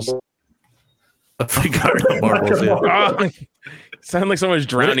Marlboros. A free carton of Marlboros. Sounded like someone was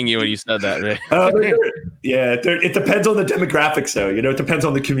drowning you when you said that, right? It depends on the demographics, though. It depends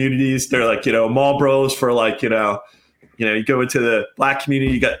on the communities. They're like, Marlboros for like, you go into the Black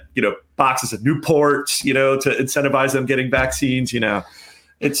community, you got, boxes of Newports, to incentivize them getting vaccines,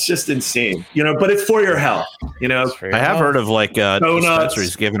 It's just insane, but it's for your health, I have heard of like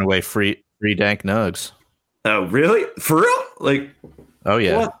dispensaries giving away free dank nugs. Oh, really? For real? Like, oh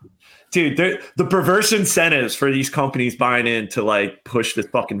yeah. What? Dude, the perverse incentives for these companies buying in to like push this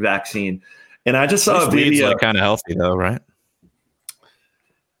fucking vaccine. And I just saw a video. Like kind of healthy though, right?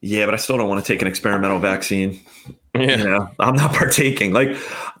 Yeah, but I still don't want to take an experimental vaccine. Yeah. I'm not partaking. Like,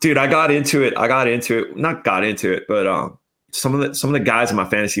 dude, I got into it. Not got into it, but some of the guys in my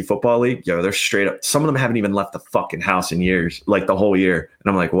fantasy football league, they're straight up. Some of them haven't even left the fucking house in years, like the whole year. And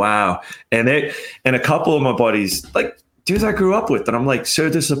I'm like, wow. And a couple of my buddies, like dudes I grew up with, and I'm like so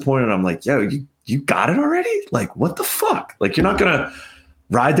disappointed. I'm like, you got it already? Like, what the fuck? Like, you're not gonna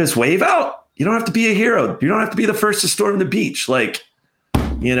ride this wave out? You don't have to be a hero. You don't have to be the first to storm the beach. Like,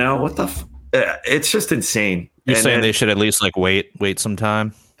 what the? It's just insane. You're saying they should at least like wait some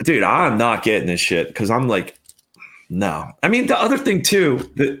time, dude? I'm not getting this shit because I'm like, no. I mean, the other thing too,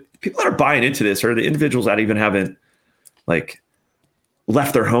 the people that are buying into this are the individuals that even haven't like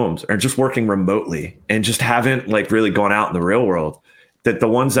left their homes or just working remotely and just haven't like really gone out in the real world. That the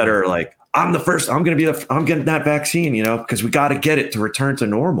ones that are like, I'm the first, I'm getting that vaccine, because we got to get it to return to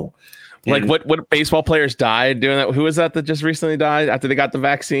normal. Like what baseball players died doing that? Who was that just recently died after they got the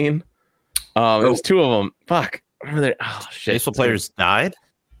vaccine? It was 2 of them. Fuck. Shit. Baseball players died?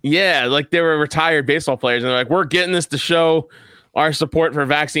 Yeah, like they were retired baseball players, and they're like, we're getting this to show our support for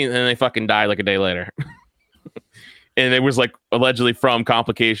vaccine, and then they fucking died like a day later. And it was like allegedly from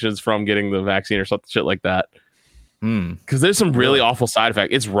complications from getting the vaccine or something shit like that. Because there's some really awful side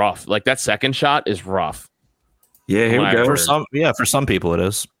effects. It's rough. Like that second shot is rough. Yeah, here we go. For some people it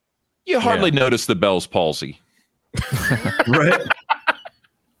is. You hardly notice the Bell's palsy. Right.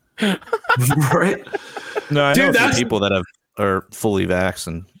 Right. No, I know some people that are fully vaxxed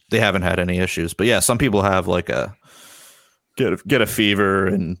and they haven't had any issues. But yeah, some people have like get a fever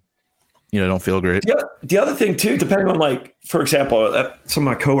and don't feel great. Yeah. The other thing too, depending on like, for example, some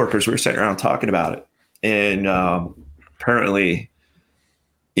of my coworkers, we were sitting around talking about it, and apparently,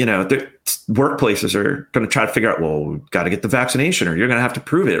 the workplaces are going to try to figure out, well, we've got to get the vaccination, or you're going to have to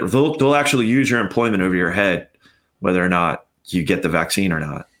prove it, or they'll actually use your employment over your head, whether or not you get the vaccine or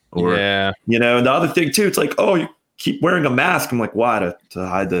not. Or, and the other thing too, it's like, oh, you keep wearing a mask. I'm like, why? To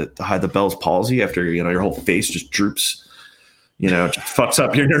hide the Bell's palsy after, your whole face just droops, just fucks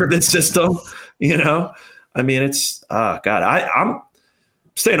up your nervous system, I mean, it's God. I'm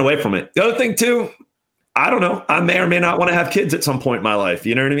staying away from it. The other thing too, I don't know. I may or may not want to have kids at some point in my life.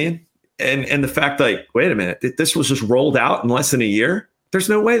 You know what I mean? And the fact, like, wait a minute, this was just rolled out in less than a year. There's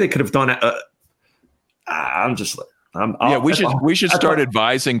no way they could have done it. We should start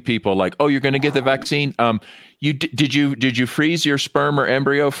advising people like, oh, you're going to get the vaccine. Did you freeze your sperm or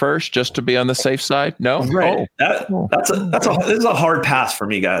embryo first just to be on the safe side? No, right. This is a hard pass for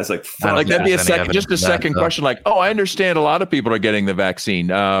me, guys. Like that'd be a second question. Like, oh, I understand a lot of people are getting the vaccine.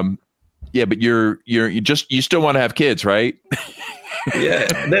 Yeah, but you still want to have kids, right? Yeah.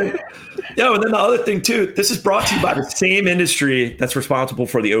 And then the other thing too, this is brought to you by the same industry that's responsible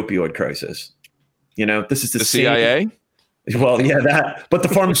for the opioid crisis. You know, this is the CIA. Well, yeah, that, but the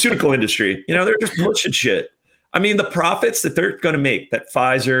pharmaceutical industry, you know, they're just pushing shit. I mean, the profits that they're going to make, that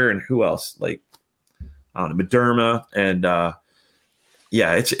Pfizer and who else, like, I don't know, Moderna, and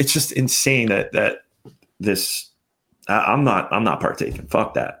it's just insane that this. I'm not partaking.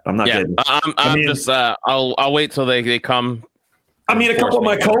 Fuck that. I'm not getting. I'll wait till they come. I mean, a couple of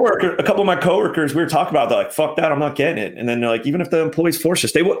my coworkers, we were talking about that, like, fuck that, I'm not getting it. And then they're like, even if the employees force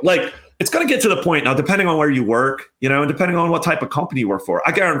us, they would, like, it's going to get to the point now, depending on where you work, you know, and depending on what type of company you work for.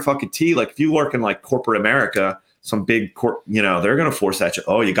 I guarantee, like, if you work in like corporate America, some big you know, they're going to force that.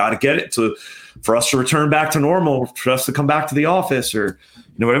 Oh, you got to get it for us to return back to normal, for us to come back to the office, or,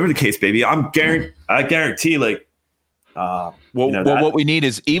 you know, whatever the case, baby. I guarantee, like, what we need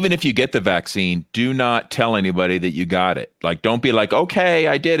is, even if you get the vaccine, do not tell anybody that you got it. Like, don't be like, okay,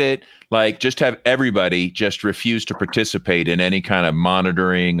 I did it. Like, just have everybody just refuse to participate in any kind of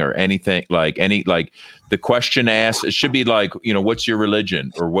monitoring or anything. Like the question asked, it should be like, you know, what's your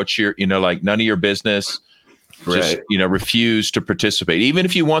religion, or what's your, you know, like, none of your business. Just, you know, refuse to participate. Even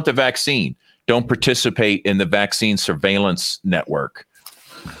if you want the vaccine, don't participate in the vaccine surveillance network.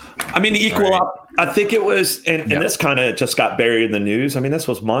 I mean, I think it was, and this kind of just got buried in the news. I mean, this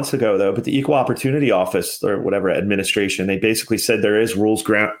was months ago, though, but the Equal Opportunity Office, or whatever administration, they basically said there is rules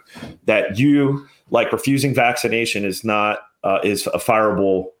grant that you, like, refusing vaccination is not is a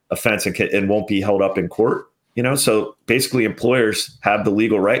fireable offense and won't be held up in court. You know, so basically employers have the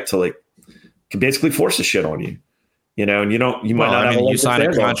legal right to, like, can basically force the shit on you. You know, and you might not. I mean, you sign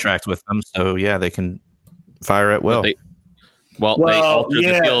a contract with them, so yeah, they can fire at will. They altered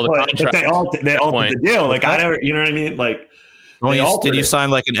the deal of the contract. They altered the deal. Like, I never, you know what I mean? Like, did you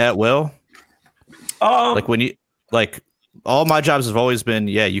sign like an at will? Like, when you, like, all my jobs have always been,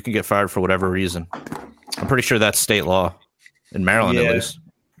 you can get fired for whatever reason. I'm pretty sure that's state law in Maryland, at least.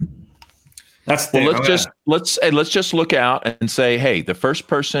 That's let's just look out and say, hey, the first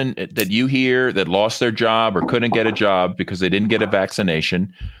person that you hear that lost their job or couldn't get a job because they didn't get a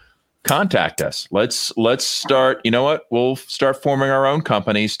vaccination, contact us. Let's start. You know what? We'll start forming our own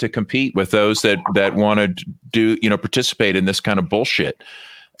companies to compete with those that want to do, you know, participate in this kind of bullshit.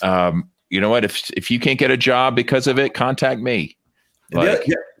 You know what? If you can't get a job because of it, contact me. Like,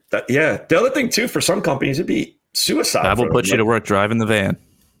 The other thing too, for some companies, it'd be suicide. I will put you to work driving the van.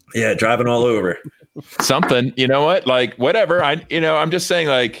 Yeah, driving all over. Something. You know what? Like, whatever. I'm just saying,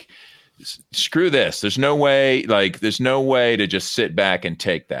 like, screw this. There's no way to just sit back and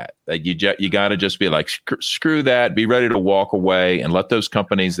take that. Like, you got to just be like, screw that. Be ready to walk away and let those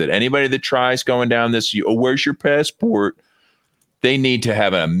companies, that anybody that tries going down this, where's your passport? They need to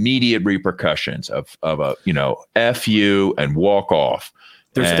have immediate repercussions of a, you know, F you and walk off.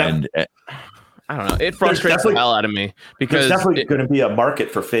 I don't know. It frustrates the hell out of me, because there's definitely going to be a market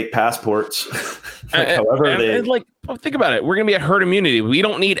for fake passports. Like, think about it. We're going to be at herd immunity. We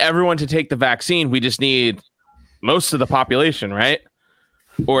don't need everyone to take the vaccine. We just need most of the population, right?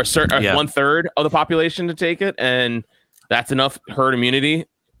 Or a certain 1/3 of the population to take it, and that's enough herd immunity.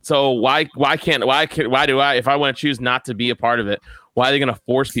 So why do I, if I want to choose not to be a part of it, why are they going to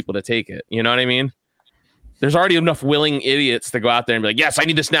force people to take it? You know what I mean? There's already enough willing idiots to go out there and be like, yes, I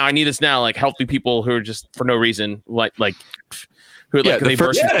need this now. Like healthy people who are just for no reason, they signal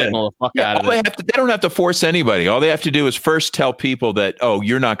the fuck out of it. They don't have to force anybody. All they have to do is first tell people that, oh,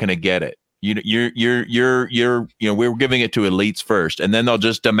 you're not going to get it. We're giving it to elites first, and then they'll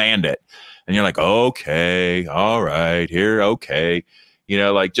just demand it. And you're like, okay, all right, here, okay. You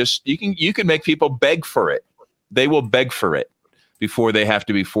know, like, just you can make people beg for it. They will beg for it before they have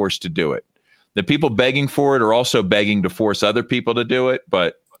to be forced to do it. The people begging for it are also begging to force other people to do it,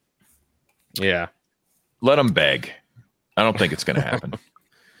 but yeah, let them beg. I don't think it's going to happen.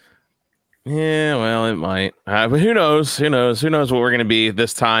 Yeah, well, it might. But who knows? Who knows what we're going to be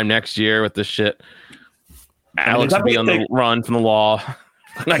this time next year with this shit? Alex will be on the run from the law.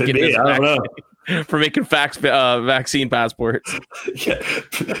 I don't know. for making vaccine passports. Yeah,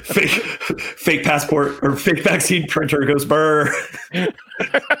 fake passport or fake vaccine printer goes burr.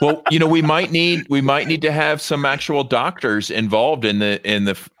 Well, we might need to have some actual doctors involved in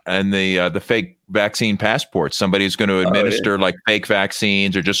the fake vaccine passports. Somebody who's going to administer like fake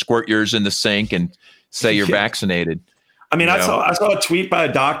vaccines, or just squirt yours in the sink and say you're vaccinated. I mean, I saw a tweet by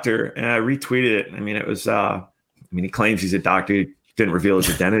a doctor and I retweeted it. I mean, it was he claims he's a doctor. He didn't reveal his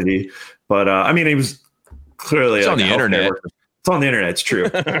identity, but he was clearly it's on the internet. It's on the internet. It's true.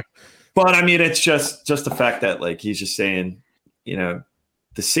 But I mean, it's just the fact that like he's just saying, the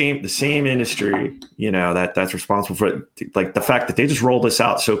same industry, that's responsible for it. Like the fact that they just rolled this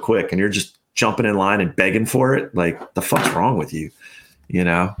out so quick and you're just jumping in line and begging for it. Like the fuck's wrong with you?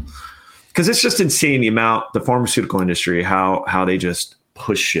 Because it's just insane the pharmaceutical industry, how they just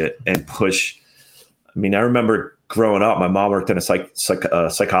push shit and push. I mean, I remember growing up, my mom worked in a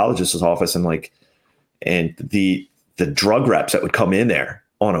psychologist's office, and the drug reps that would come in there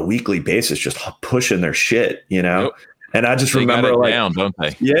on a weekly basis, just pushing their shit, Yep. And I just remember down, don't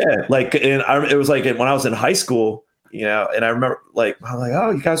they? Yeah. It was like when I was in high school, and I remember I'm like,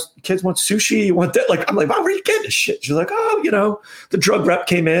 oh, you kids want sushi? You want that? Like, I'm like, Mom, where are you getting this shit? She's like, oh, the drug rep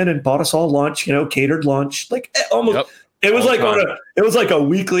came in and bought us all lunch, catered lunch, like almost. Yep. It was like a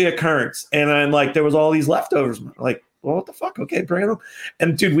weekly occurrence. And then there was all these leftovers. Like, well, what the fuck? Okay, bring them.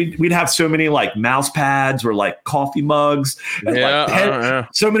 And dude, we'd have so many like mouse pads or like coffee mugs. And,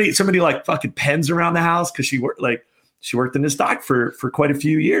 so many like fucking pens around the house. Cause she worked in this doc for quite a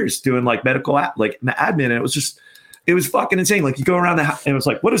few years doing like medical admin. And it was fucking insane. Like you go around the house and it was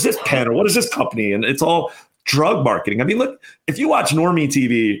like, what is this pen or what is this company? And it's all drug marketing. I mean, look, if you watch normie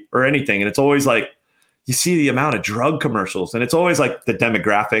TV or anything, and it's always like, you see the amount of drug commercials and it's always like the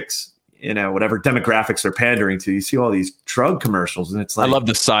demographics, whatever demographics they're pandering to. You see all these drug commercials and it's like, I love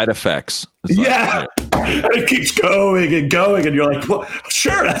the side effects. And it keeps going and going. And you're like, well,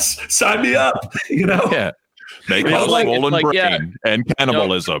 sure, sign me up, Yeah. May cause swollen brain and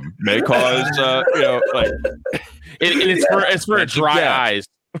cannibalism. May cause, it's for dry eyes.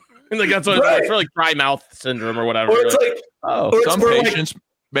 Like that's what it's for, like dry mouth syndrome or whatever. Or it's some patients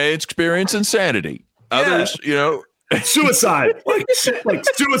may experience insanity. Others, suicide, like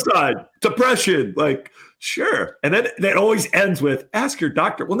suicide, depression, like sure. And then it always ends with ask your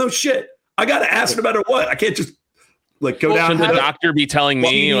doctor. Well, no shit. I got to ask no matter what. I can't just go down. Should the doctor be telling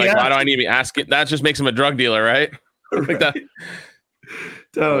me why do I need to ask it? That just makes him a drug dealer, right? Like that.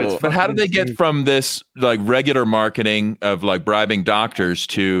 But how do they get from this like regular marketing of like bribing doctors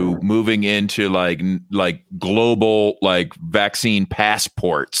to moving into like global like vaccine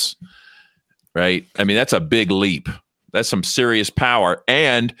passports? Right. I mean, that's a big leap. That's some serious power.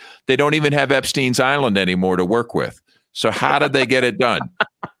 And they don't even have Epstein's Island anymore to work with. So how did they get it done?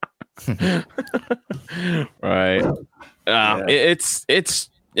 Right. It's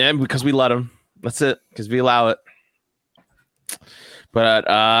because we let them. That's it. Because we allow it. But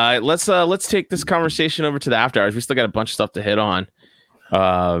let's take this conversation over to the after hours. We still got a bunch of stuff to hit on.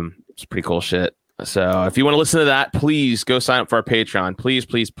 It's pretty cool shit. So if you want to listen to that, please go sign up for our Patreon. Please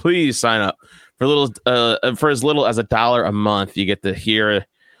sign up for as little as $1 a month. You get to hear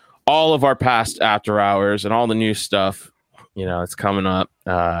all of our past after hours and all the new stuff. It's coming up.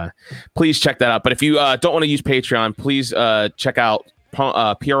 Please check that out. But if you don't want to use Patreon, please check out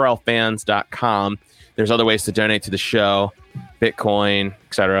PRLfans.com. There's other ways to donate to the show, Bitcoin,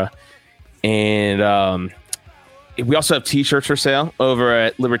 etc. And we also have t-shirts for sale over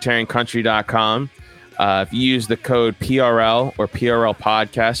at libertariancountry.com. If you use the code PRL or PRL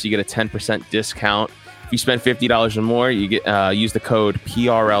podcast, you get a 10% discount. If you spend $50 or more, you get use the code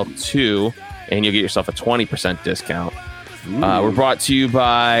PRL2 and you'll get yourself a 20% discount. We're brought to you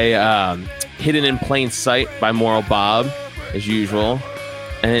by Hidden in Plain Sight by Moral Bob, as usual.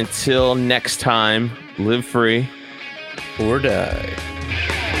 And until next time, live free or die.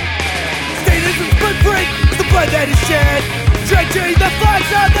 Statism's footprint is the blood that is shed, drenching the flags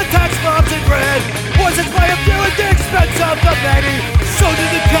of the tax bombs in red. Poisons by a few at the expense of the many, sold to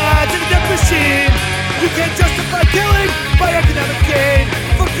the gods and the death machine. You can't justify killing by economic gain.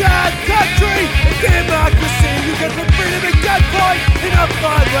 For God, country, and democracy, you can put freedom at gunpoint in a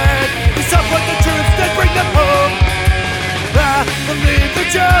foreign land. You support the troops, then bring them home. I believe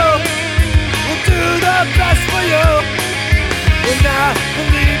that you will do the best for you. And I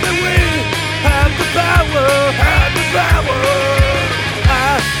believe that we have the power,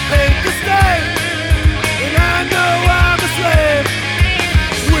 I hate the state, and I know I'm a slave.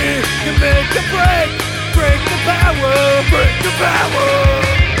 We can make a break the power.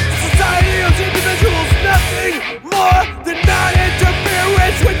 Society owes individuals nothing more than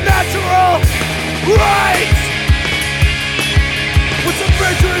non-interference with natural right. Once a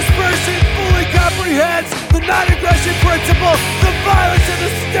virtuous person fully comprehends the non-aggression principle, the violence of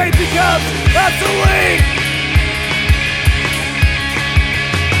the state becomes obsolete.